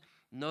gold.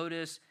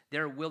 Notice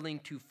they're willing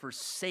to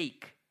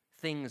forsake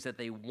things that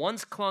they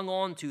once clung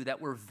on to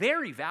that were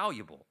very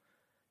valuable,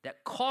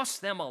 that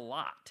cost them a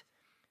lot,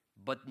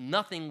 but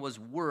nothing was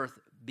worth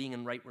being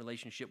in right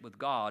relationship with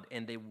God,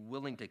 and they were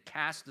willing to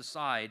cast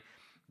aside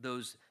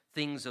those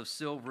things of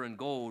silver and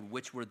gold,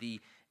 which were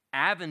the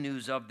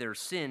avenues of their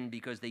sin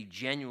because they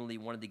genuinely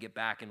wanted to get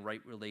back in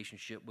right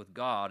relationship with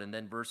God. And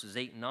then verses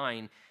 8 and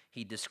 9,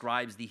 he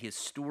describes the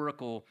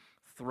historical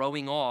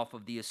throwing off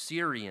of the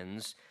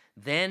Assyrians.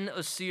 Then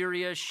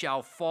Assyria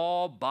shall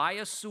fall by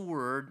a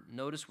sword,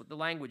 notice what the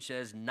language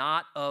says,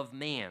 not of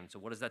man. So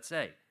what does that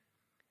say?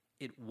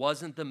 It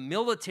wasn't the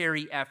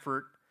military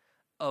effort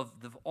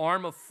of the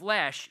arm of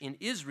flesh in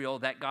Israel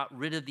that got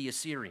rid of the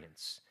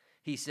Assyrians.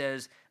 He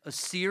says,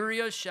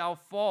 Assyria shall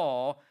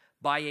fall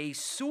by a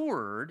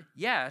sword,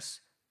 yes,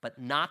 but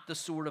not the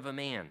sword of a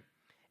man.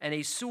 and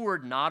a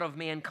sword not of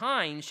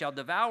mankind shall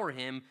devour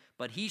him,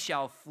 but he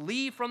shall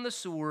flee from the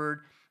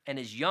sword, and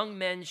his young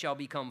men shall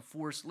become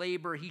forced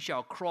labor. He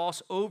shall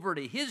cross over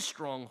to his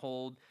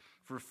stronghold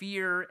for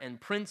fear, and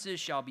princes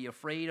shall be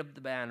afraid of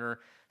the banner,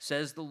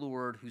 says the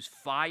Lord, whose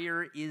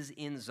fire is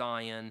in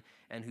Zion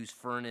and whose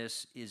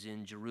furnace is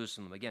in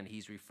Jerusalem. Again,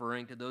 he's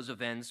referring to those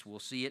events. We'll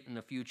see it in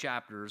a few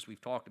chapters.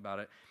 We've talked about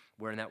it,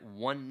 where in that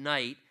one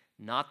night,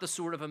 not the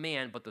sword of a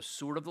man, but the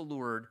sword of the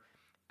Lord,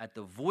 at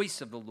the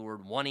voice of the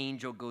Lord, one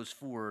angel goes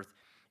forth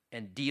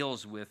and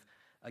deals with,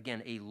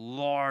 again, a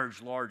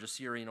large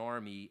Assyrian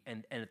army,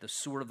 and at the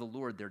sword of the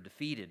Lord, they're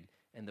defeated,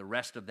 and the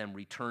rest of them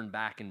return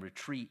back and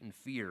retreat in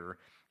fear,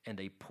 and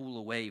they pull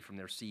away from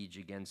their siege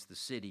against the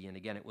city. And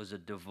again, it was a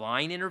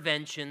divine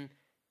intervention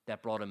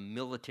that brought a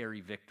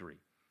military victory,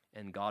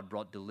 and God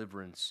brought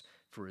deliverance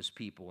for his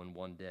people in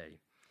one day.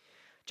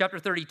 Chapter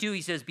 32,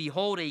 he says,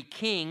 behold, a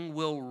king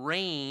will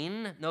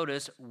reign.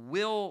 Notice,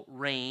 will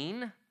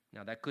reign.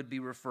 Now, that could be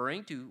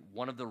referring to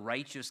one of the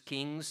righteous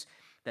kings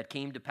that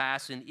came to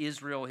pass in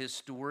Israel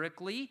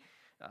historically.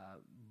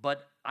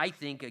 But I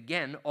think,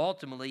 again,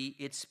 ultimately,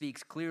 it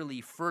speaks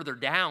clearly further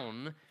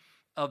down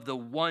of the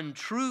one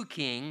true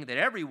king that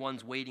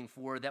everyone's waiting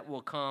for, that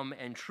will come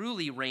and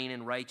truly reign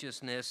in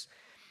righteousness,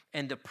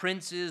 and the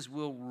princes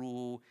will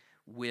rule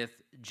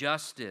with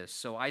justice.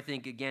 So I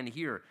think, again,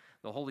 here,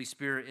 the Holy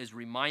Spirit is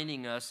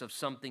reminding us of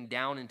something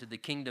down into the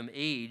kingdom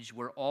age,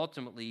 where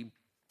ultimately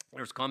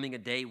there's coming a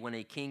day when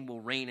a king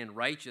will reign in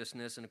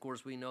righteousness, and of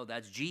course we know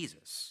that's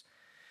Jesus,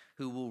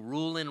 who will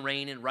rule and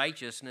reign in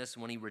righteousness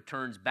when he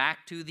returns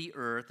back to the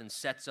earth and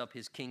sets up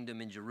his kingdom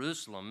in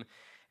Jerusalem.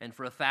 And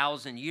for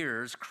 1,000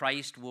 years,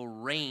 Christ will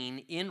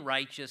reign in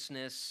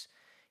righteousness.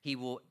 He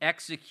will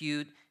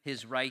execute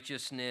his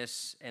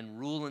righteousness and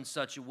rule in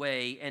such a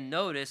way. And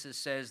notice it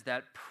says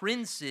that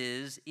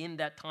princes, in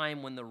that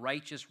time when the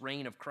righteous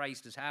reign of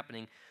Christ is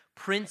happening,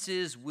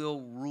 princes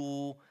will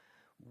rule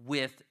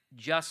with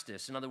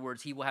justice. In other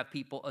words, he will have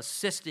people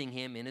assisting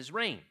him in his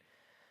reign.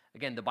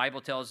 Again, the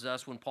Bible tells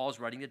us when Paul's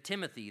writing to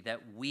Timothy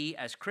that we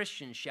as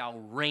Christians shall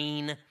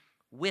reign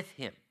with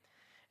him.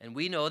 And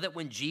we know that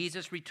when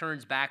Jesus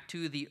returns back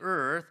to the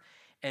earth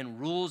and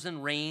rules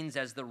and reigns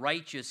as the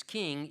righteous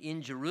king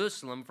in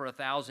Jerusalem for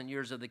 1,000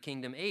 years of the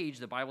kingdom age,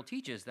 the Bible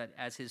teaches that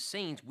as his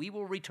saints, we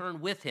will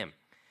return with him.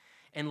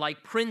 And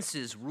like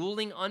princes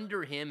ruling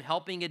under him,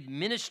 helping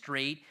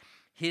administrate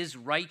his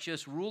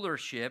righteous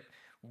rulership,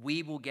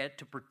 we will get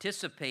to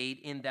participate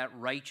in that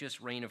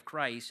righteous reign of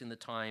Christ in the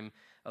time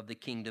of the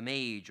kingdom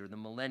age, or the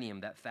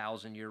millennium, that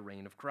 1,000-year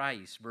reign of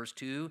Christ. Verse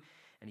 2,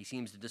 and he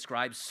seems to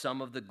describe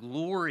some of the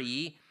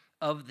glory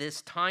of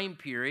this time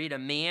period. A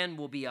man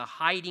will be a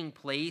hiding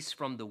place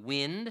from the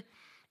wind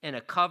and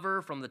a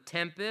cover from the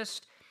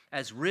tempest,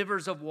 as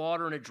rivers of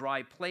water in a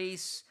dry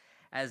place,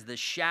 as the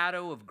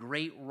shadow of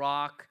great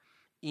rock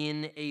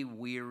in a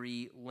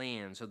weary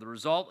land. So the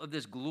result of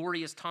this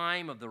glorious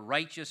time of the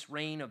righteous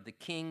reign of the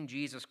King,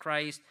 Jesus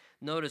Christ,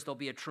 notice there'll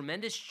be a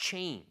tremendous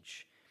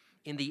change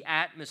in the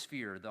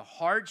atmosphere. The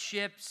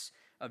hardships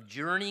of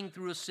journeying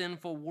through a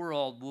sinful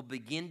world will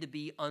begin to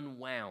be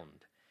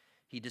unwound.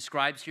 He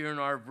describes here in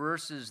our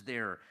verses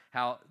there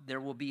how there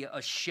will be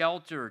a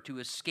shelter to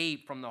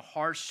escape from the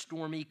harsh,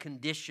 stormy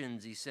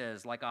conditions, he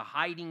says, like a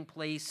hiding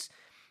place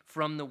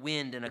from the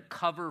wind and a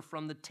cover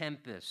from the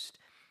tempest.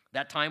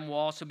 That time will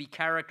also be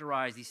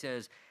characterized, he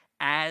says,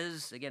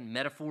 as, again,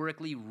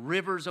 metaphorically,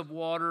 rivers of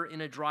water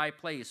in a dry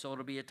place. So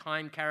it'll be a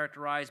time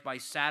characterized by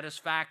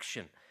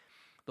satisfaction.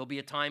 There'll be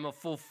a time of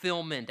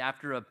fulfillment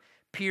after a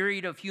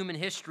period of human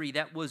history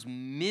that was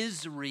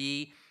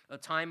misery, a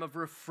time of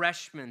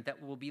refreshment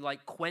that will be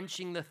like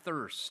quenching the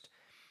thirst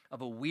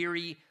of a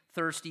weary,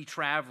 thirsty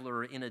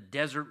traveler in a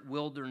desert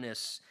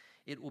wilderness.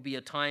 It will be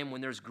a time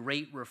when there's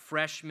great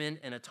refreshment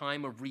and a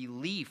time of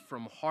relief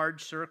from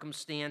hard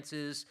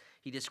circumstances.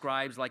 He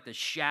describes like the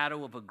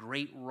shadow of a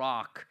great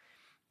rock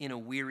in a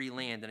weary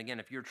land. And again,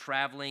 if you're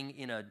traveling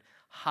in a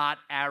hot,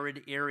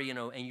 arid area,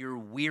 and you're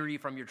weary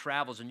from your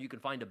travels and you can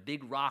find a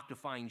big rock to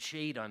find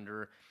shade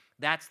under,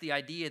 that's the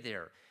idea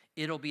there.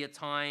 It'll be a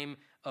time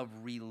of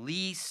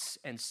release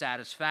and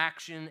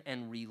satisfaction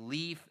and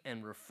relief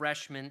and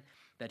refreshment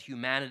that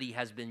humanity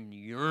has been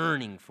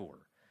yearning for,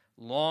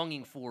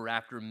 longing for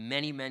after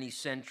many, many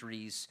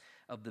centuries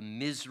of the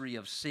misery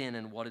of sin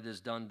and what it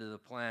has done to the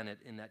planet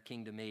in that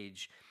kingdom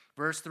age.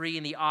 Verse 3,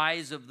 and the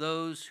eyes of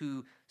those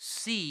who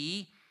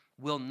see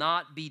will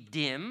not be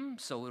dim.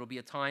 So it'll be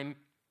a time,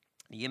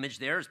 the image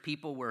there is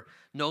people were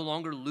no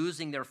longer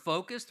losing their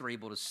focus. They're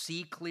able to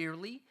see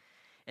clearly.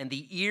 And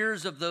the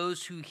ears of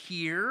those who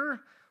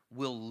hear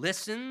will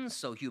listen.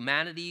 So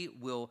humanity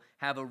will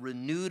have a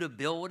renewed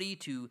ability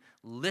to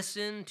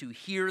listen, to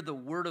hear the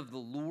word of the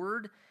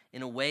Lord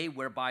in a way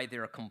whereby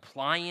they're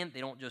compliant. They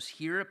don't just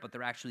hear it, but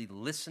they're actually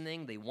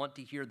listening. They want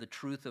to hear the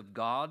truth of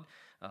God,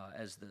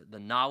 as the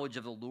knowledge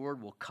of the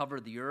Lord will cover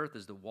the earth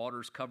as the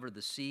waters cover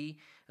the sea,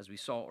 as we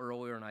saw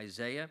earlier in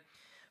Isaiah.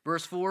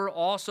 Verse 4,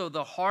 also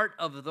the heart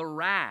of the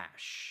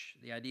rash.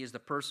 The idea is the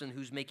person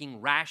who's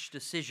making rash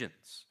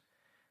decisions,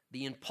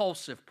 the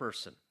impulsive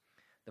person,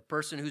 The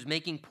person who's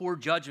making poor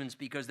judgments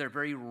because they're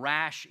very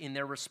rash in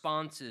their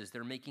responses.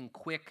 They're making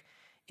quick,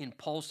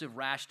 impulsive,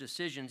 rash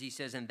decisions. He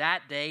says, in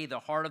that day, the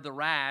heart of the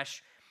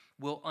rash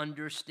will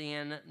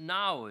understand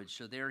knowledge.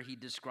 So there he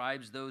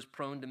describes those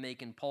prone to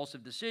make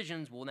impulsive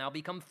decisions will now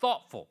become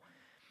thoughtful.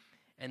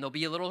 And they'll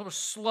be a little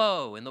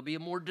slow, and they'll be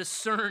more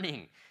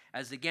discerning.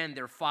 As again,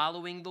 they're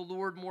following the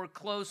Lord more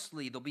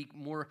closely. They'll be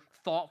more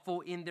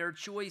thoughtful in their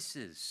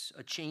choices.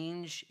 A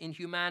change in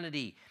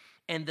humanity.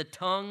 And the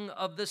tongue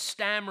of the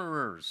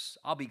stammerers,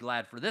 I'll be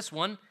glad for this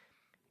one,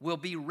 will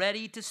be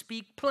ready to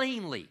speak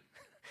plainly.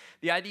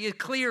 The idea is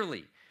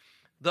clearly.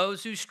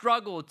 Those who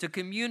struggle to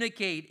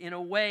communicate in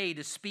a way,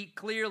 to speak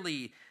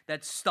clearly,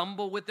 that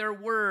stumble with their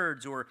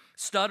words or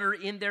stutter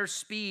in their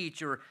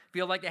speech or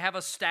feel like they have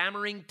a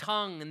stammering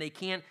tongue and they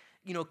can't,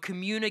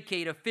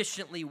 communicate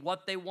efficiently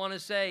what they want to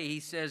say. He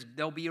says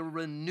there'll be a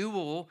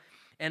renewal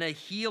and a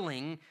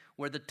healing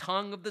where the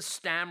tongue of the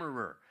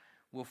stammerer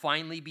will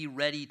finally be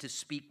ready to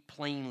speak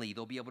plainly.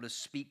 They'll be able to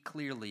speak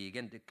clearly,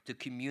 again, to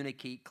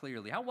communicate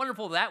clearly. How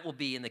wonderful that will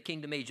be in the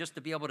kingdom age, just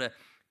to be able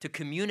to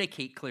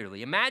communicate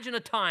clearly. Imagine a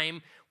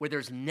time where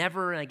there's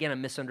never, again, a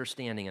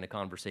misunderstanding in a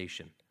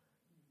conversation.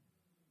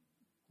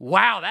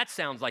 Wow, that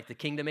sounds like the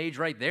kingdom age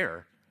right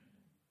there.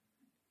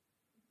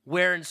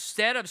 Where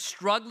instead of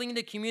struggling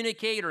to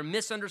communicate or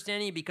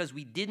misunderstanding because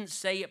we didn't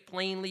say it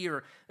plainly,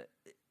 or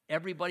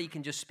everybody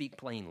can just speak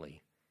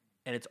plainly,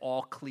 and it's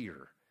all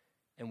clear.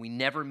 And we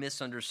never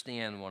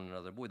misunderstand one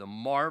another. Boy, the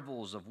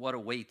marvels of what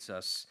awaits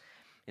us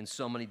in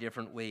so many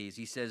different ways.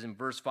 He says in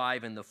verse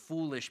 5, and the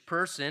foolish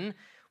person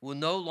will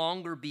no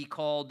longer be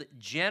called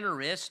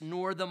generous,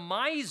 nor the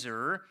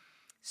miser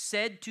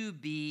said to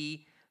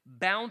be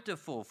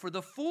bountiful. For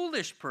the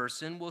foolish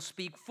person will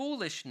speak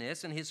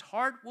foolishness, and his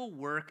heart will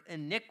work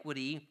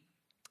iniquity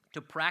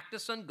to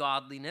practice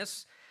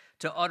ungodliness,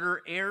 to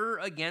utter error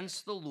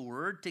against the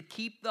Lord, to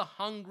keep the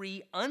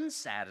hungry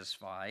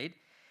unsatisfied,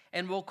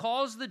 and will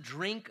cause the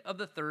drink of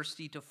the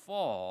thirsty to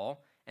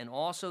fall, and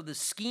also the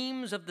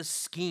schemes of the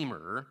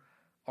schemer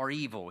are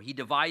evil. He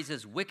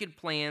devises wicked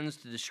plans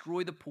to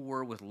destroy the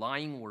poor with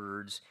lying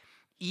words,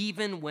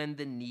 even when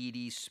the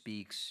needy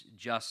speaks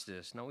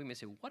justice. Now we may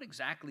say, what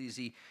exactly is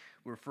he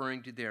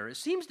referring to there? It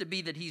seems to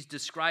be that he's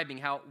describing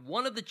how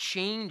one of the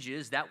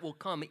changes that will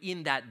come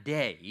in that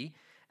day,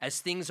 as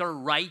things are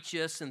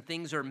righteous and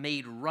things are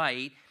made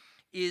right,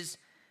 is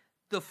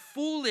the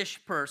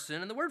foolish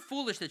person, and the word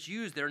foolish that's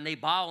used there,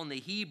 Nabal in the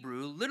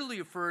Hebrew, literally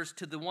refers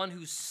to the one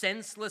who's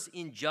senseless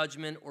in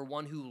judgment or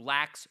one who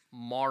lacks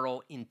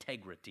moral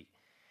integrity.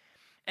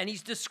 And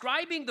he's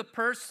describing the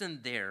person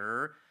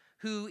there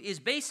who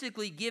is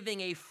basically giving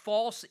a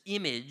false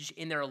image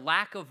in their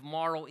lack of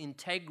moral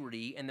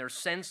integrity and their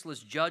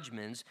senseless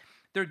judgments.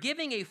 They're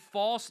giving a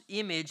false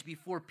image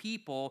before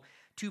people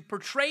to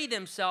portray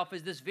themselves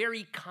as this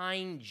very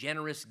kind,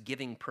 generous,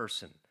 giving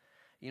person.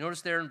 You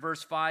notice there in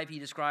verse 5, he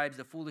describes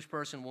the foolish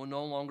person will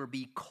no longer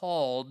be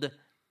called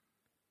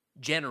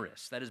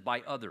generous, that is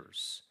by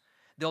others.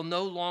 They'll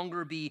no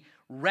longer be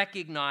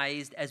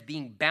recognized as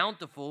being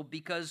bountiful,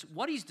 because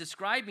what he's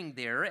describing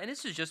there, and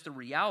this is just a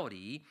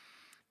reality,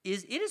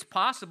 is it is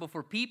possible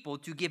for people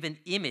to give an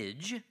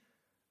image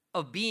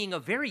of being a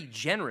very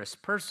generous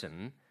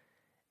person,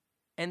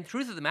 and the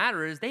truth of the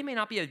matter is they may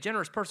not be a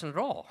generous person at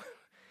all.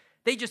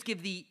 They just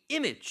give the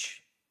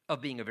image of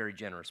being a very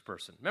generous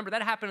person. Remember,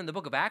 that happened in the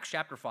book of Acts,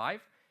 chapter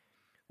 5,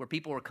 where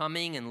people were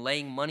coming and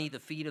laying money at the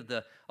feet of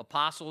the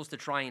apostles to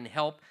try and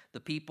help the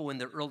people in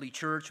the early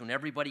church when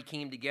everybody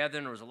came together,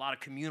 and there was a lot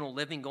of communal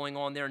living going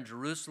on there in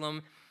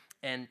Jerusalem.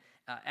 And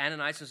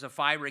Ananias and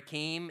Sapphira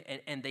came,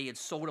 and they had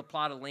sold a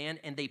plot of land,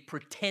 and they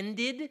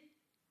pretended,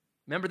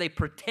 remember, they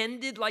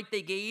pretended like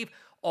they gave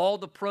all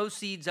the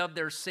proceeds of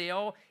their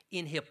sale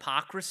in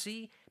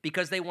hypocrisy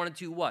because they wanted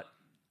to what?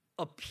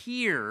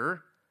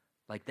 Appear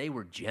like they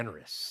were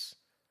generous,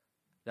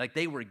 like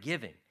they were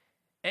giving.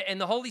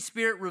 And the Holy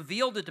Spirit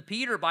revealed it to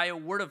Peter by a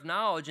word of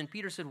knowledge, and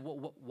Peter said,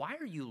 why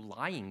are you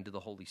lying to the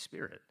Holy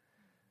Spirit?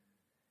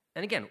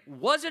 And again,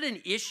 was it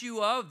an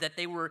issue of that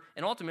they were,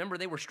 and ultimately, remember,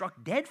 they were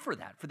struck dead for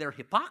that, for their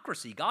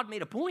hypocrisy. God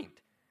made a point.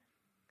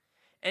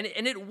 And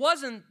it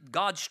wasn't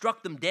God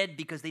struck them dead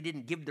because they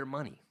didn't give their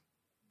money.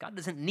 God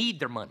doesn't need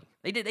their money.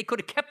 They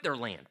could have kept their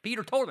land.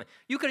 Peter told them,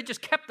 you could have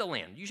just kept the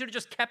land. You should have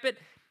just kept it,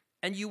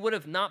 and you would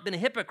have not been a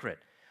hypocrite.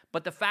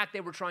 But the fact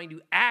they were trying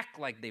to act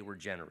like they were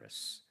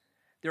generous,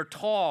 their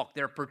talk,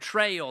 their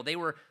portrayal, they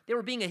were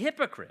being a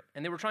hypocrite,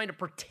 and they were trying to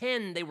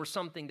pretend they were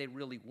something they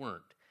really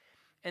weren't.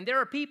 And there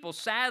are people,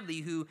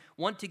 sadly, who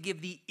want to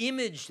give the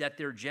image that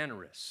they're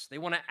generous. They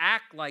want to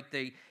act like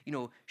they,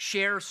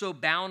 share so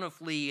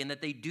bountifully and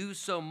that they do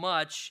so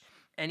much.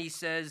 And he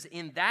says,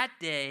 in that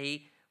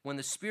day, when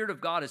the Spirit of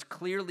God is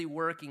clearly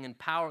working in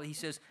power, he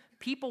says,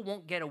 people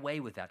won't get away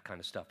with that kind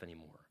of stuff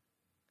anymore.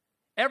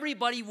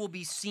 Everybody will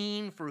be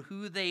seen for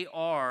who they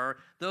are.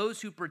 Those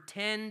who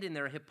pretend in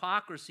their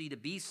hypocrisy to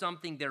be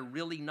something they're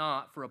really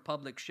not for a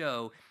public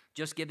show,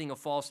 just giving a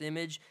false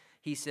image,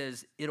 he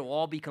says, it'll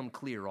all become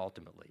clear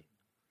ultimately.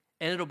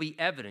 and it'll be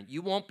evident.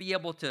 You won't be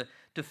able to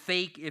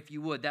fake, if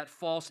you would. That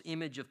false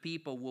image of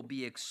people will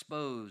be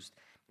exposed,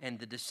 and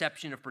the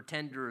deception of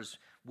pretenders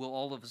will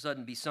all of a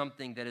sudden be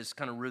something that is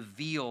kind of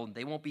revealed.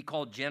 They won't be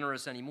called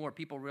generous anymore.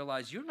 People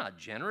realize you're not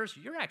generous.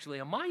 You're actually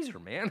a miser,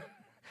 man.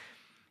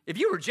 If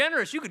you were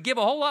generous, you could give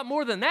a whole lot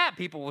more than that,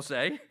 people will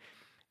say.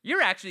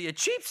 You're actually a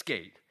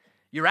cheapskate.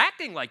 You're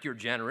acting like you're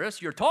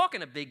generous. You're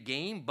talking a big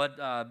game, but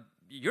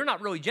you're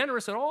not really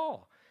generous at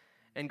all.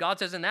 And God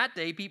says in that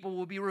day, people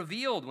will be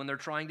revealed when they're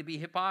trying to be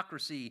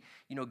hypocrisy,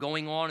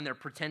 going on and they're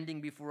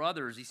pretending before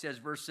others. He says,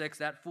 verse 6,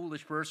 that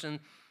foolish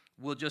person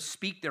will just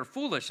speak their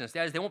foolishness.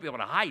 That is, they won't be able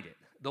to hide it.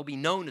 They'll be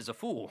known as a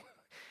fool.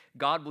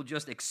 God will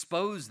just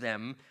expose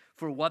them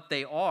for what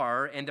they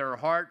are, and their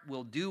heart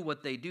will do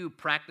what they do,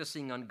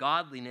 practicing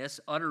ungodliness,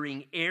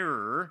 uttering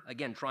error,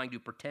 again, trying to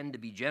pretend to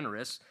be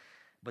generous,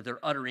 but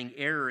they're uttering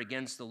error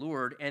against the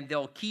Lord, and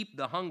they'll keep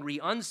the hungry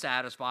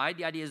unsatisfied.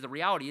 The idea is, the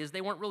reality is,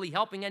 they weren't really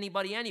helping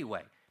anybody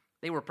anyway.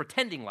 They were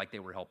pretending like they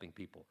were helping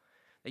people.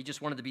 They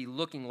just wanted to be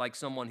looking like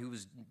someone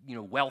who's,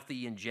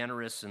 wealthy and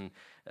generous, and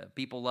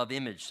people love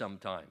image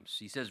sometimes.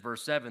 He says,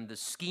 verse 7, the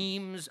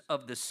schemes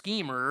of the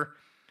schemer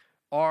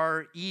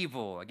are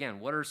evil. Again,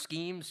 what are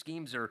schemes?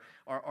 Schemes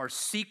are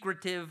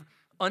secretive,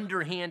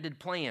 underhanded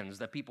plans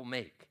that people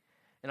make.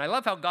 And I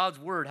love how God's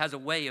word has a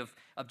way of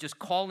just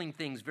calling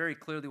things very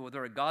clearly with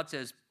her. God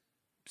says,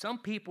 some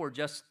people are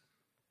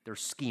they're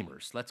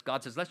schemers.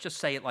 God says, let's just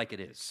say it like it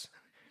is.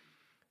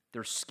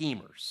 They're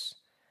schemers.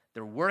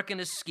 They're working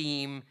a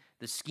scheme.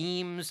 The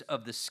schemes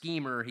of the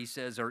schemer, he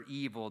says, are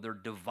evil. They're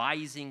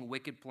devising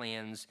wicked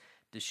plans,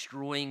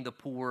 destroying the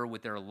poor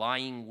with their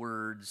lying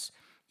words,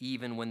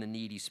 even when the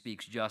needy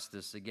speaks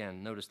justice.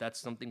 Again, notice that's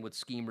something what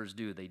schemers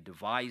do. They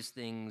devise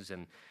things,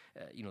 and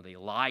they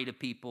lie to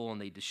people,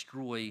 and they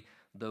destroy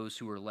those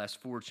who are less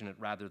fortunate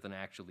rather than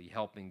actually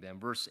helping them.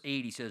 Verse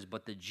 8, he says,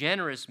 but the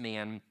generous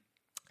man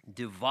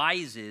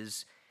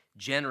devises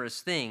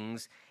generous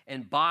things,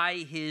 and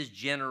by his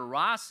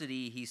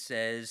generosity, he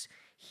says,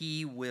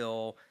 he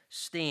will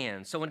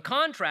stand. So in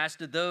contrast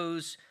to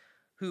those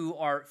who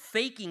are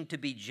faking to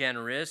be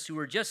generous, who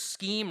are just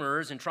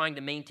schemers and trying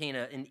to maintain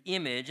an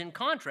image, in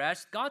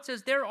contrast, God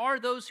says there are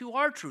those who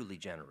are truly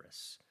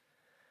generous.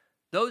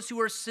 Those who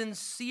are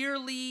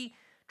sincerely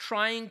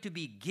trying to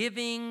be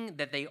giving,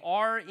 that they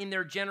are in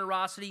their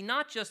generosity,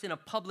 not just in a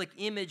public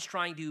image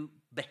trying to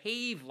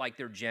behave like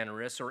they're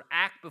generous or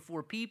act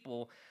before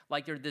people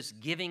like they're this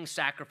giving,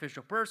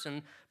 sacrificial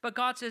person, but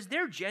God says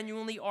there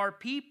genuinely are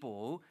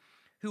people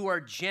who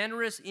are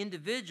generous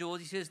individuals.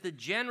 He says the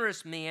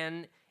generous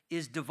man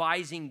is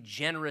devising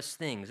generous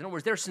things. In other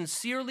words, they're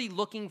sincerely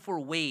looking for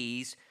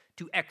ways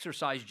to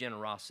exercise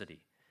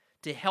generosity,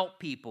 to help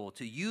people,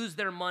 to use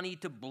their money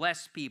to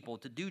bless people,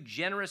 to do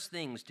generous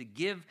things, to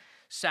give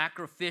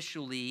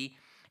sacrificially,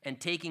 and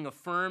taking a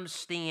firm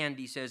stand,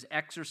 he says,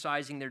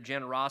 exercising their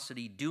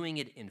generosity, doing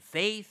it in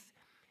faith,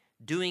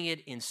 doing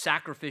it in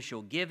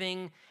sacrificial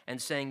giving,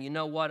 and saying, you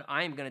know what,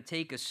 I am going to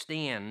take a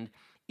stand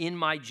in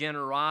my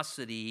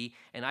generosity,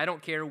 and I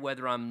don't care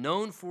whether I'm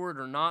known for it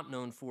or not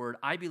known for it.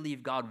 I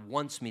believe God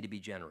wants me to be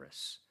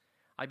generous.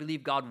 I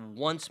believe God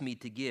wants me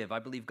to give. I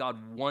believe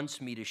God wants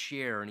me to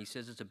share. And he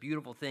says it's a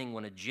beautiful thing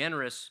when a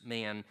generous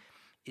man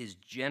is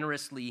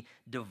generously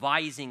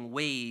devising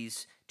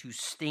ways to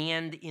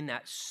stand in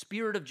that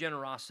spirit of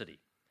generosity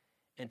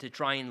and to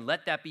try and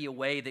let that be a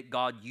way that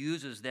God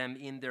uses them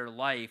in their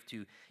life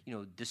to,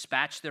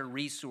 dispatch their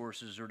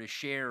resources or to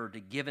share or to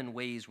give in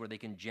ways where they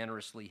can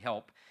generously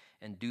help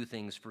and do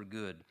things for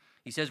good.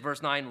 He says,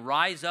 verse 9,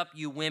 rise up,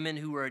 you women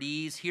who are at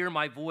ease. Hear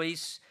my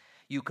voice,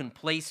 you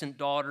complacent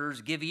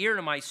daughters. Give ear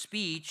to my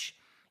speech.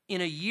 In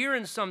a year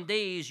and some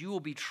days you will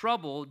be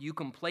troubled, you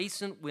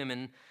complacent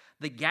women.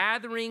 The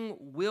gathering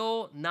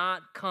will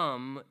not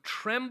come.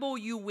 Tremble,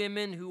 you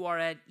women who are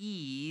at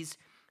ease.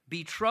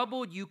 Be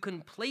troubled, you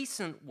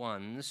complacent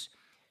ones.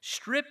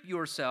 Strip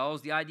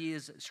yourselves. The idea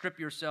is strip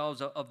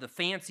yourselves of the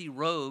fancy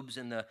robes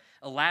and the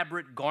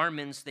elaborate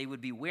garments they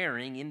would be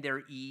wearing in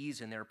their ease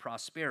and their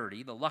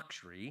prosperity, the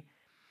luxury.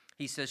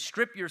 He says,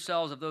 strip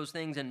yourselves of those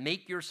things and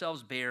make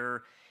yourselves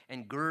bare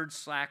and gird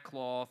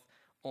sackcloth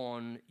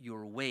on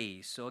your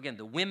waist. So again,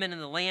 the women in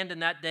the land in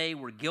that day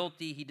were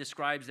guilty. He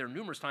describes there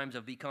numerous times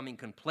of becoming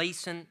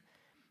complacent,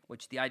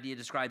 which the idea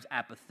describes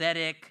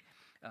apathetic,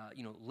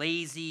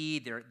 lazy.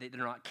 They're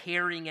not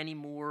caring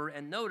anymore.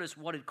 And notice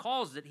what it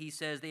calls it. He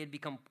says they had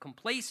become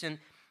complacent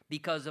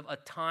because of a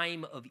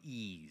time of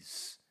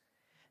ease.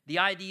 The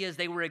idea is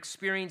they were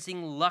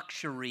experiencing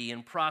luxury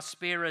and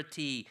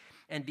prosperity,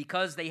 and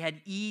because they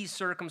had ease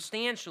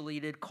circumstantially,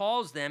 it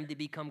caused them to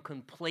become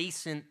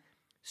complacent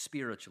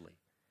spiritually.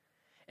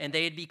 And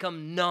they had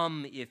become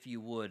numb, if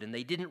you would, and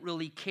they didn't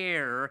really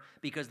care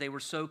because they were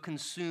so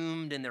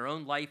consumed in their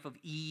own life of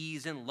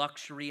ease and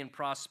luxury and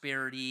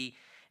prosperity.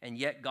 And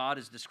yet God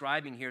is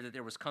describing here that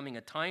there was coming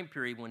a time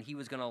period when he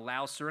was going to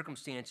allow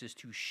circumstances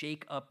to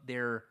shake up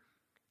their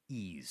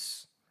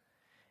ease.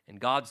 And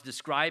God's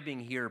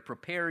describing here,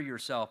 prepare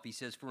yourself. He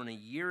says, for in a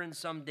year and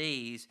some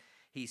days,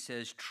 he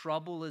says,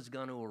 trouble is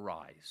going to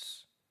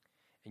arise.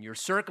 And your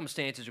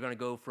circumstances are going to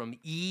go from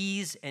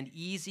ease and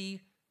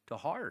easy to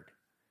hard.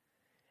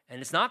 And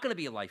it's not going to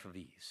be a life of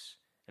ease.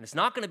 And it's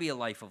not going to be a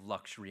life of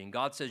luxury. And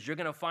God says you're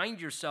going to find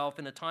yourself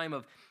in a time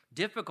of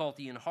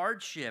difficulty and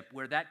hardship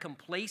where that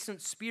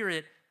complacent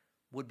spirit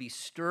would be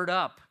stirred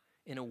up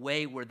in a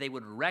way where they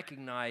would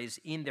recognize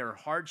in their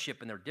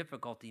hardship and their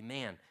difficulty,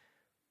 man,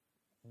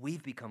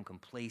 we've become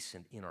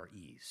complacent in our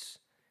ease.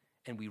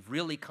 And we've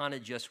really kind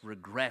of just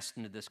regressed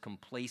into this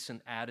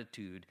complacent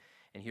attitude.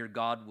 And here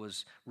God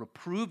was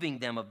reproving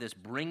them of this,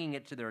 bringing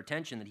it to their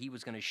attention that he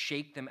was going to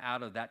shake them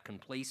out of that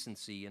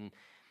complacency. And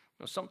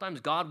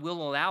sometimes God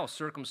will allow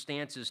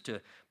circumstances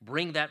to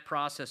bring that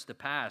process to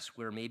pass,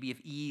 where maybe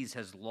if ease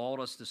has lulled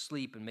us to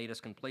sleep and made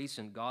us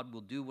complacent, God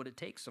will do what it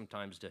takes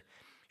sometimes to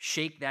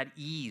shake that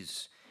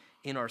ease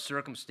in our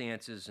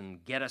circumstances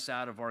and get us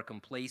out of our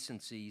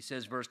complacency. He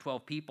says, verse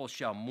 12, people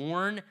shall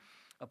mourn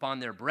upon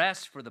their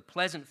breasts for the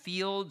pleasant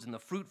fields and the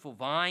fruitful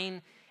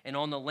vine, and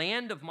on the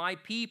land of my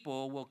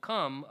people will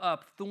come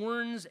up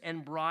thorns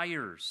and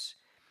briars.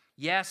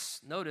 Yes,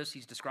 notice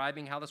he's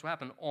describing how this will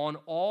happen. On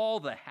all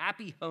the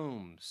happy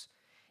homes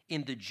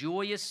in the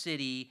joyous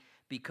city,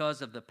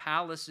 because of the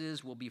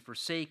palaces will be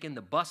forsaken,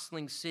 the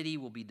bustling city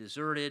will be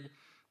deserted,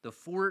 the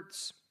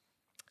forts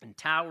and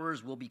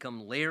towers will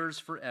become lairs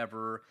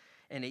forever,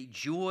 and a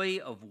joy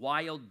of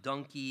wild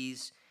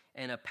donkeys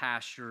and a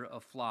pasture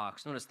of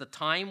flocks. Notice the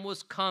time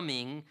was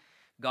coming,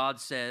 God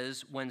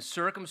says, when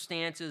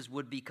circumstances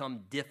would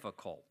become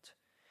difficult.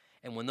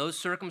 And when those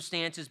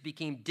circumstances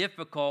became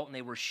difficult and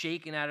they were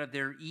shaken out of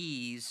their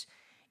ease,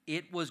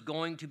 it was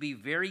going to be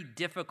very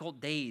difficult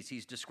days.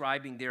 He's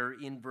describing there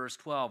in verse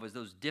 12, as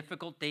those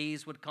difficult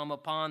days would come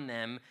upon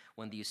them,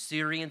 when the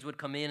Assyrians would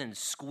come in and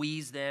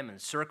squeeze them,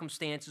 and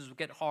circumstances would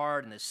get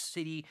hard, and the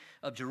city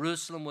of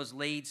Jerusalem was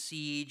laid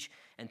siege,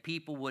 and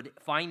people would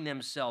find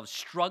themselves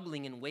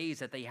struggling in ways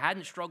that they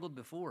hadn't struggled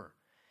before.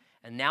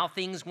 And now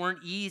things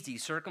weren't easy.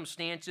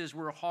 Circumstances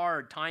were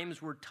hard.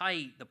 Times were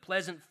tight. The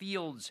pleasant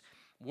fields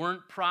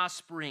weren't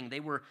prospering. They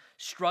were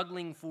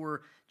struggling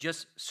for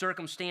just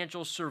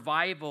circumstantial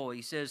survival.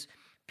 He says,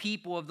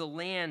 people of the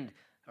land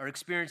are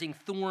experiencing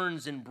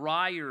thorns and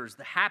briars.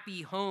 The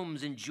happy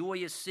homes and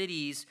joyous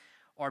cities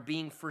are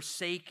being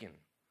forsaken.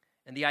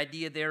 And the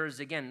idea there is,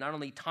 again, not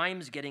only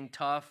times getting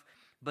tough,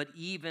 but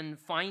even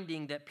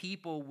finding that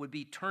people would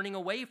be turning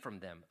away from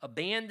them,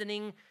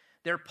 abandoning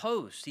their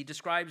posts. He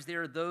describes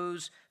there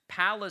those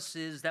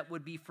palaces that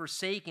would be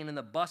forsaken and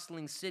the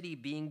bustling city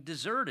being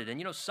deserted.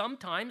 And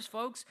sometimes,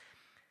 folks,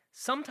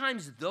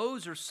 sometimes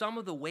those are some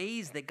of the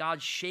ways that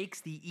God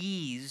shakes the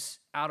ease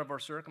out of our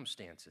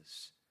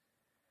circumstances.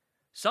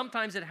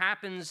 Sometimes it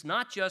happens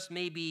not just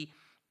maybe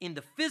in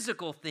the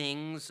physical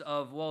things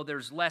of, well,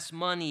 there's less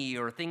money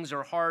or things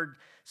are hard.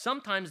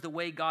 Sometimes the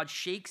way God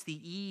shakes the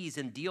ease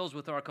and deals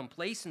with our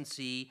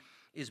complacency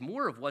is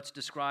more of what's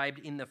described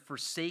in the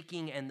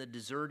forsaking and the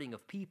deserting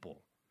of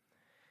people.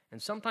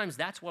 And sometimes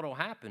that's what will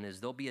happen, is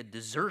there'll be a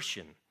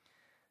desertion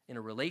in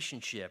a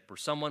relationship, or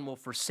someone will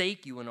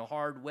forsake you in a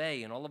hard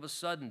way, and all of a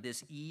sudden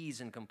this ease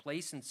and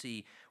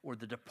complacency, or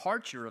the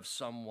departure of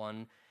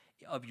someone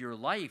of your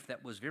life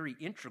that was very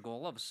integral,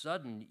 all of a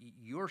sudden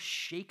you're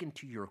shaken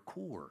to your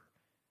core.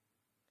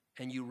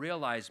 And you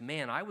realize,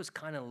 man, I was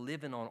kind of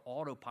living on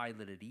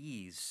autopilot at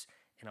ease,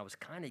 and I was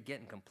kind of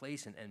getting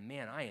complacent, and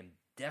man, I am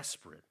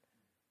desperate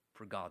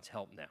for God's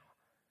help now,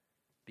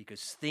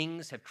 because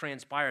things have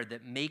transpired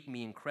that make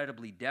me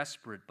incredibly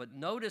desperate. But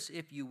notice,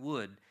 if you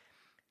would,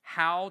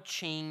 how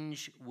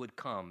change would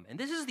come. And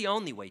this is the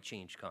only way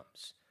change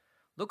comes.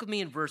 Look with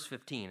me in verse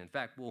 15. In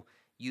fact, we'll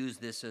use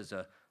this as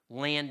a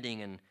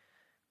landing and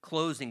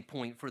closing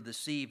point for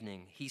this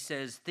evening. He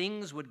says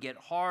things would get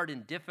hard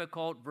and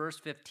difficult, verse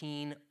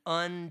 15,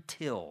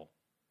 until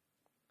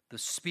the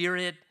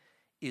Spirit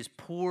is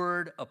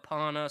poured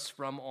upon us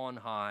from on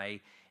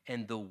high,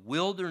 and the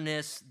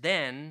wilderness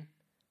then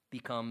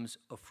becomes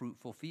a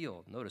fruitful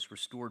field. Notice,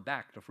 restored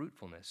back to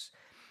fruitfulness.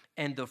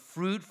 And the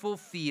fruitful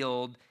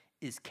field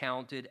is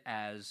counted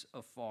as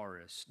a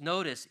forest.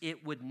 Notice,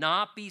 it would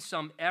not be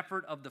some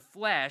effort of the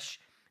flesh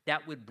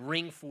that would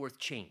bring forth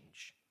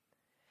change.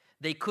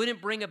 They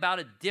couldn't bring about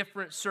a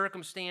different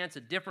circumstance,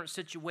 a different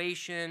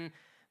situation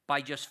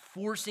by just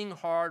forcing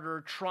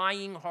harder,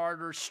 trying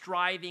harder,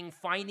 striving,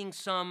 finding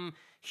some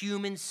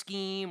human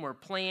scheme or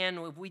plan.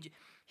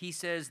 He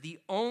says the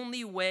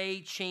only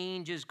way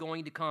change is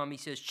going to come, he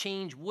says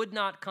change would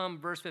not come,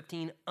 verse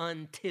 15,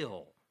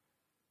 until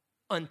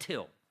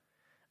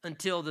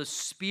the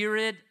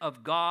Spirit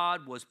of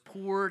God was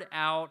poured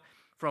out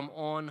from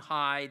on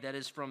high, that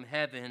is from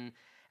heaven.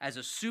 As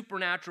a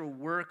supernatural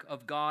work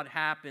of God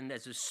happened,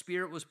 as the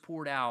Spirit was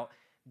poured out,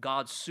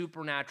 God's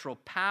supernatural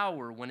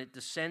power, when it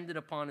descended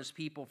upon his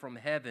people from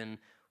heaven,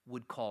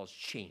 would cause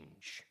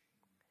change.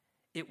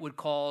 It would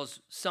cause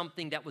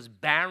something that was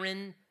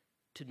barren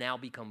to now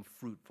become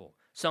fruitful.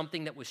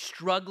 Something that was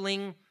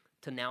struggling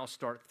to now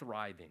start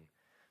thriving.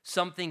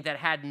 Something that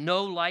had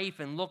no life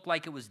and looked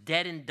like it was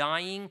dead and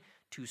dying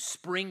to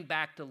spring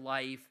back to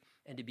life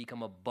and to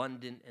become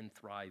abundant and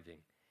thriving.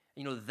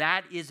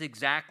 That is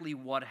exactly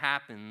what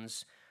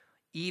happens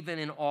even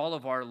in all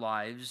of our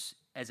lives,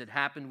 as it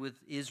happened with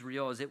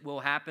Israel, as it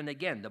will happen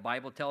again. The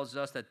Bible tells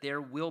us that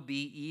there will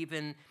be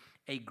even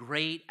a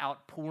great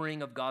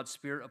outpouring of God's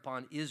Spirit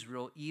upon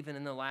Israel, even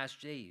in the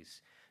last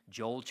days.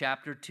 Joel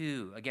chapter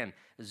 2, again,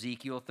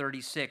 Ezekiel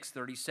 36,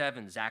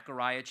 37,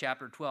 Zechariah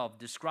chapter 12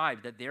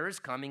 describe that there is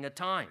coming a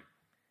time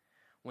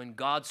when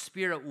God's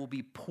Spirit will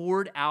be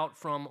poured out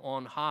from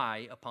on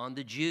high upon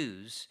the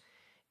Jews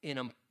in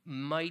a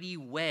mighty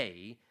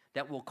way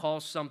that will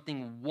cause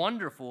something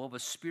wonderful of a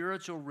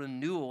spiritual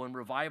renewal and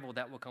revival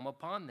that will come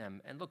upon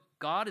them. And look,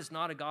 God is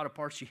not a God of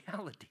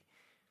partiality.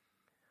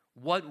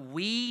 What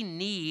we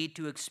need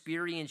to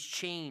experience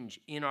change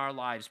in our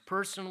lives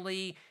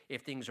personally,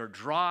 if things are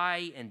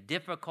dry and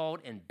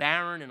difficult and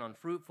barren and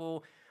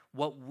unfruitful,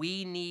 what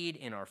we need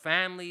in our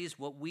families,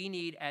 what we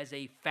need as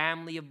a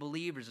family of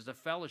believers, as a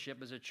fellowship,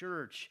 as a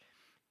church,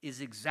 is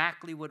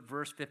exactly what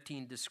verse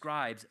 15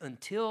 describes.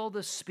 Until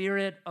the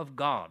Spirit of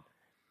God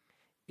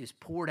is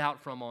poured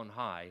out from on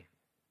high,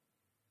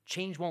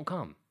 change won't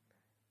come.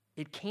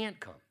 It can't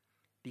come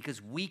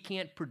because we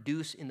can't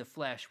produce in the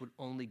flesh what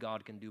only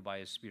God can do by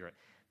His Spirit.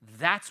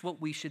 That's what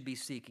we should be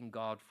seeking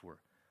God for.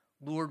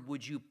 Lord,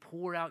 would you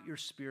pour out your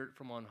Spirit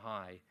from on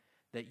high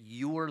that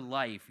your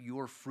life,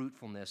 your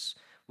fruitfulness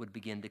would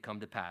begin to come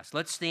to pass.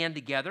 Let's stand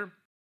together.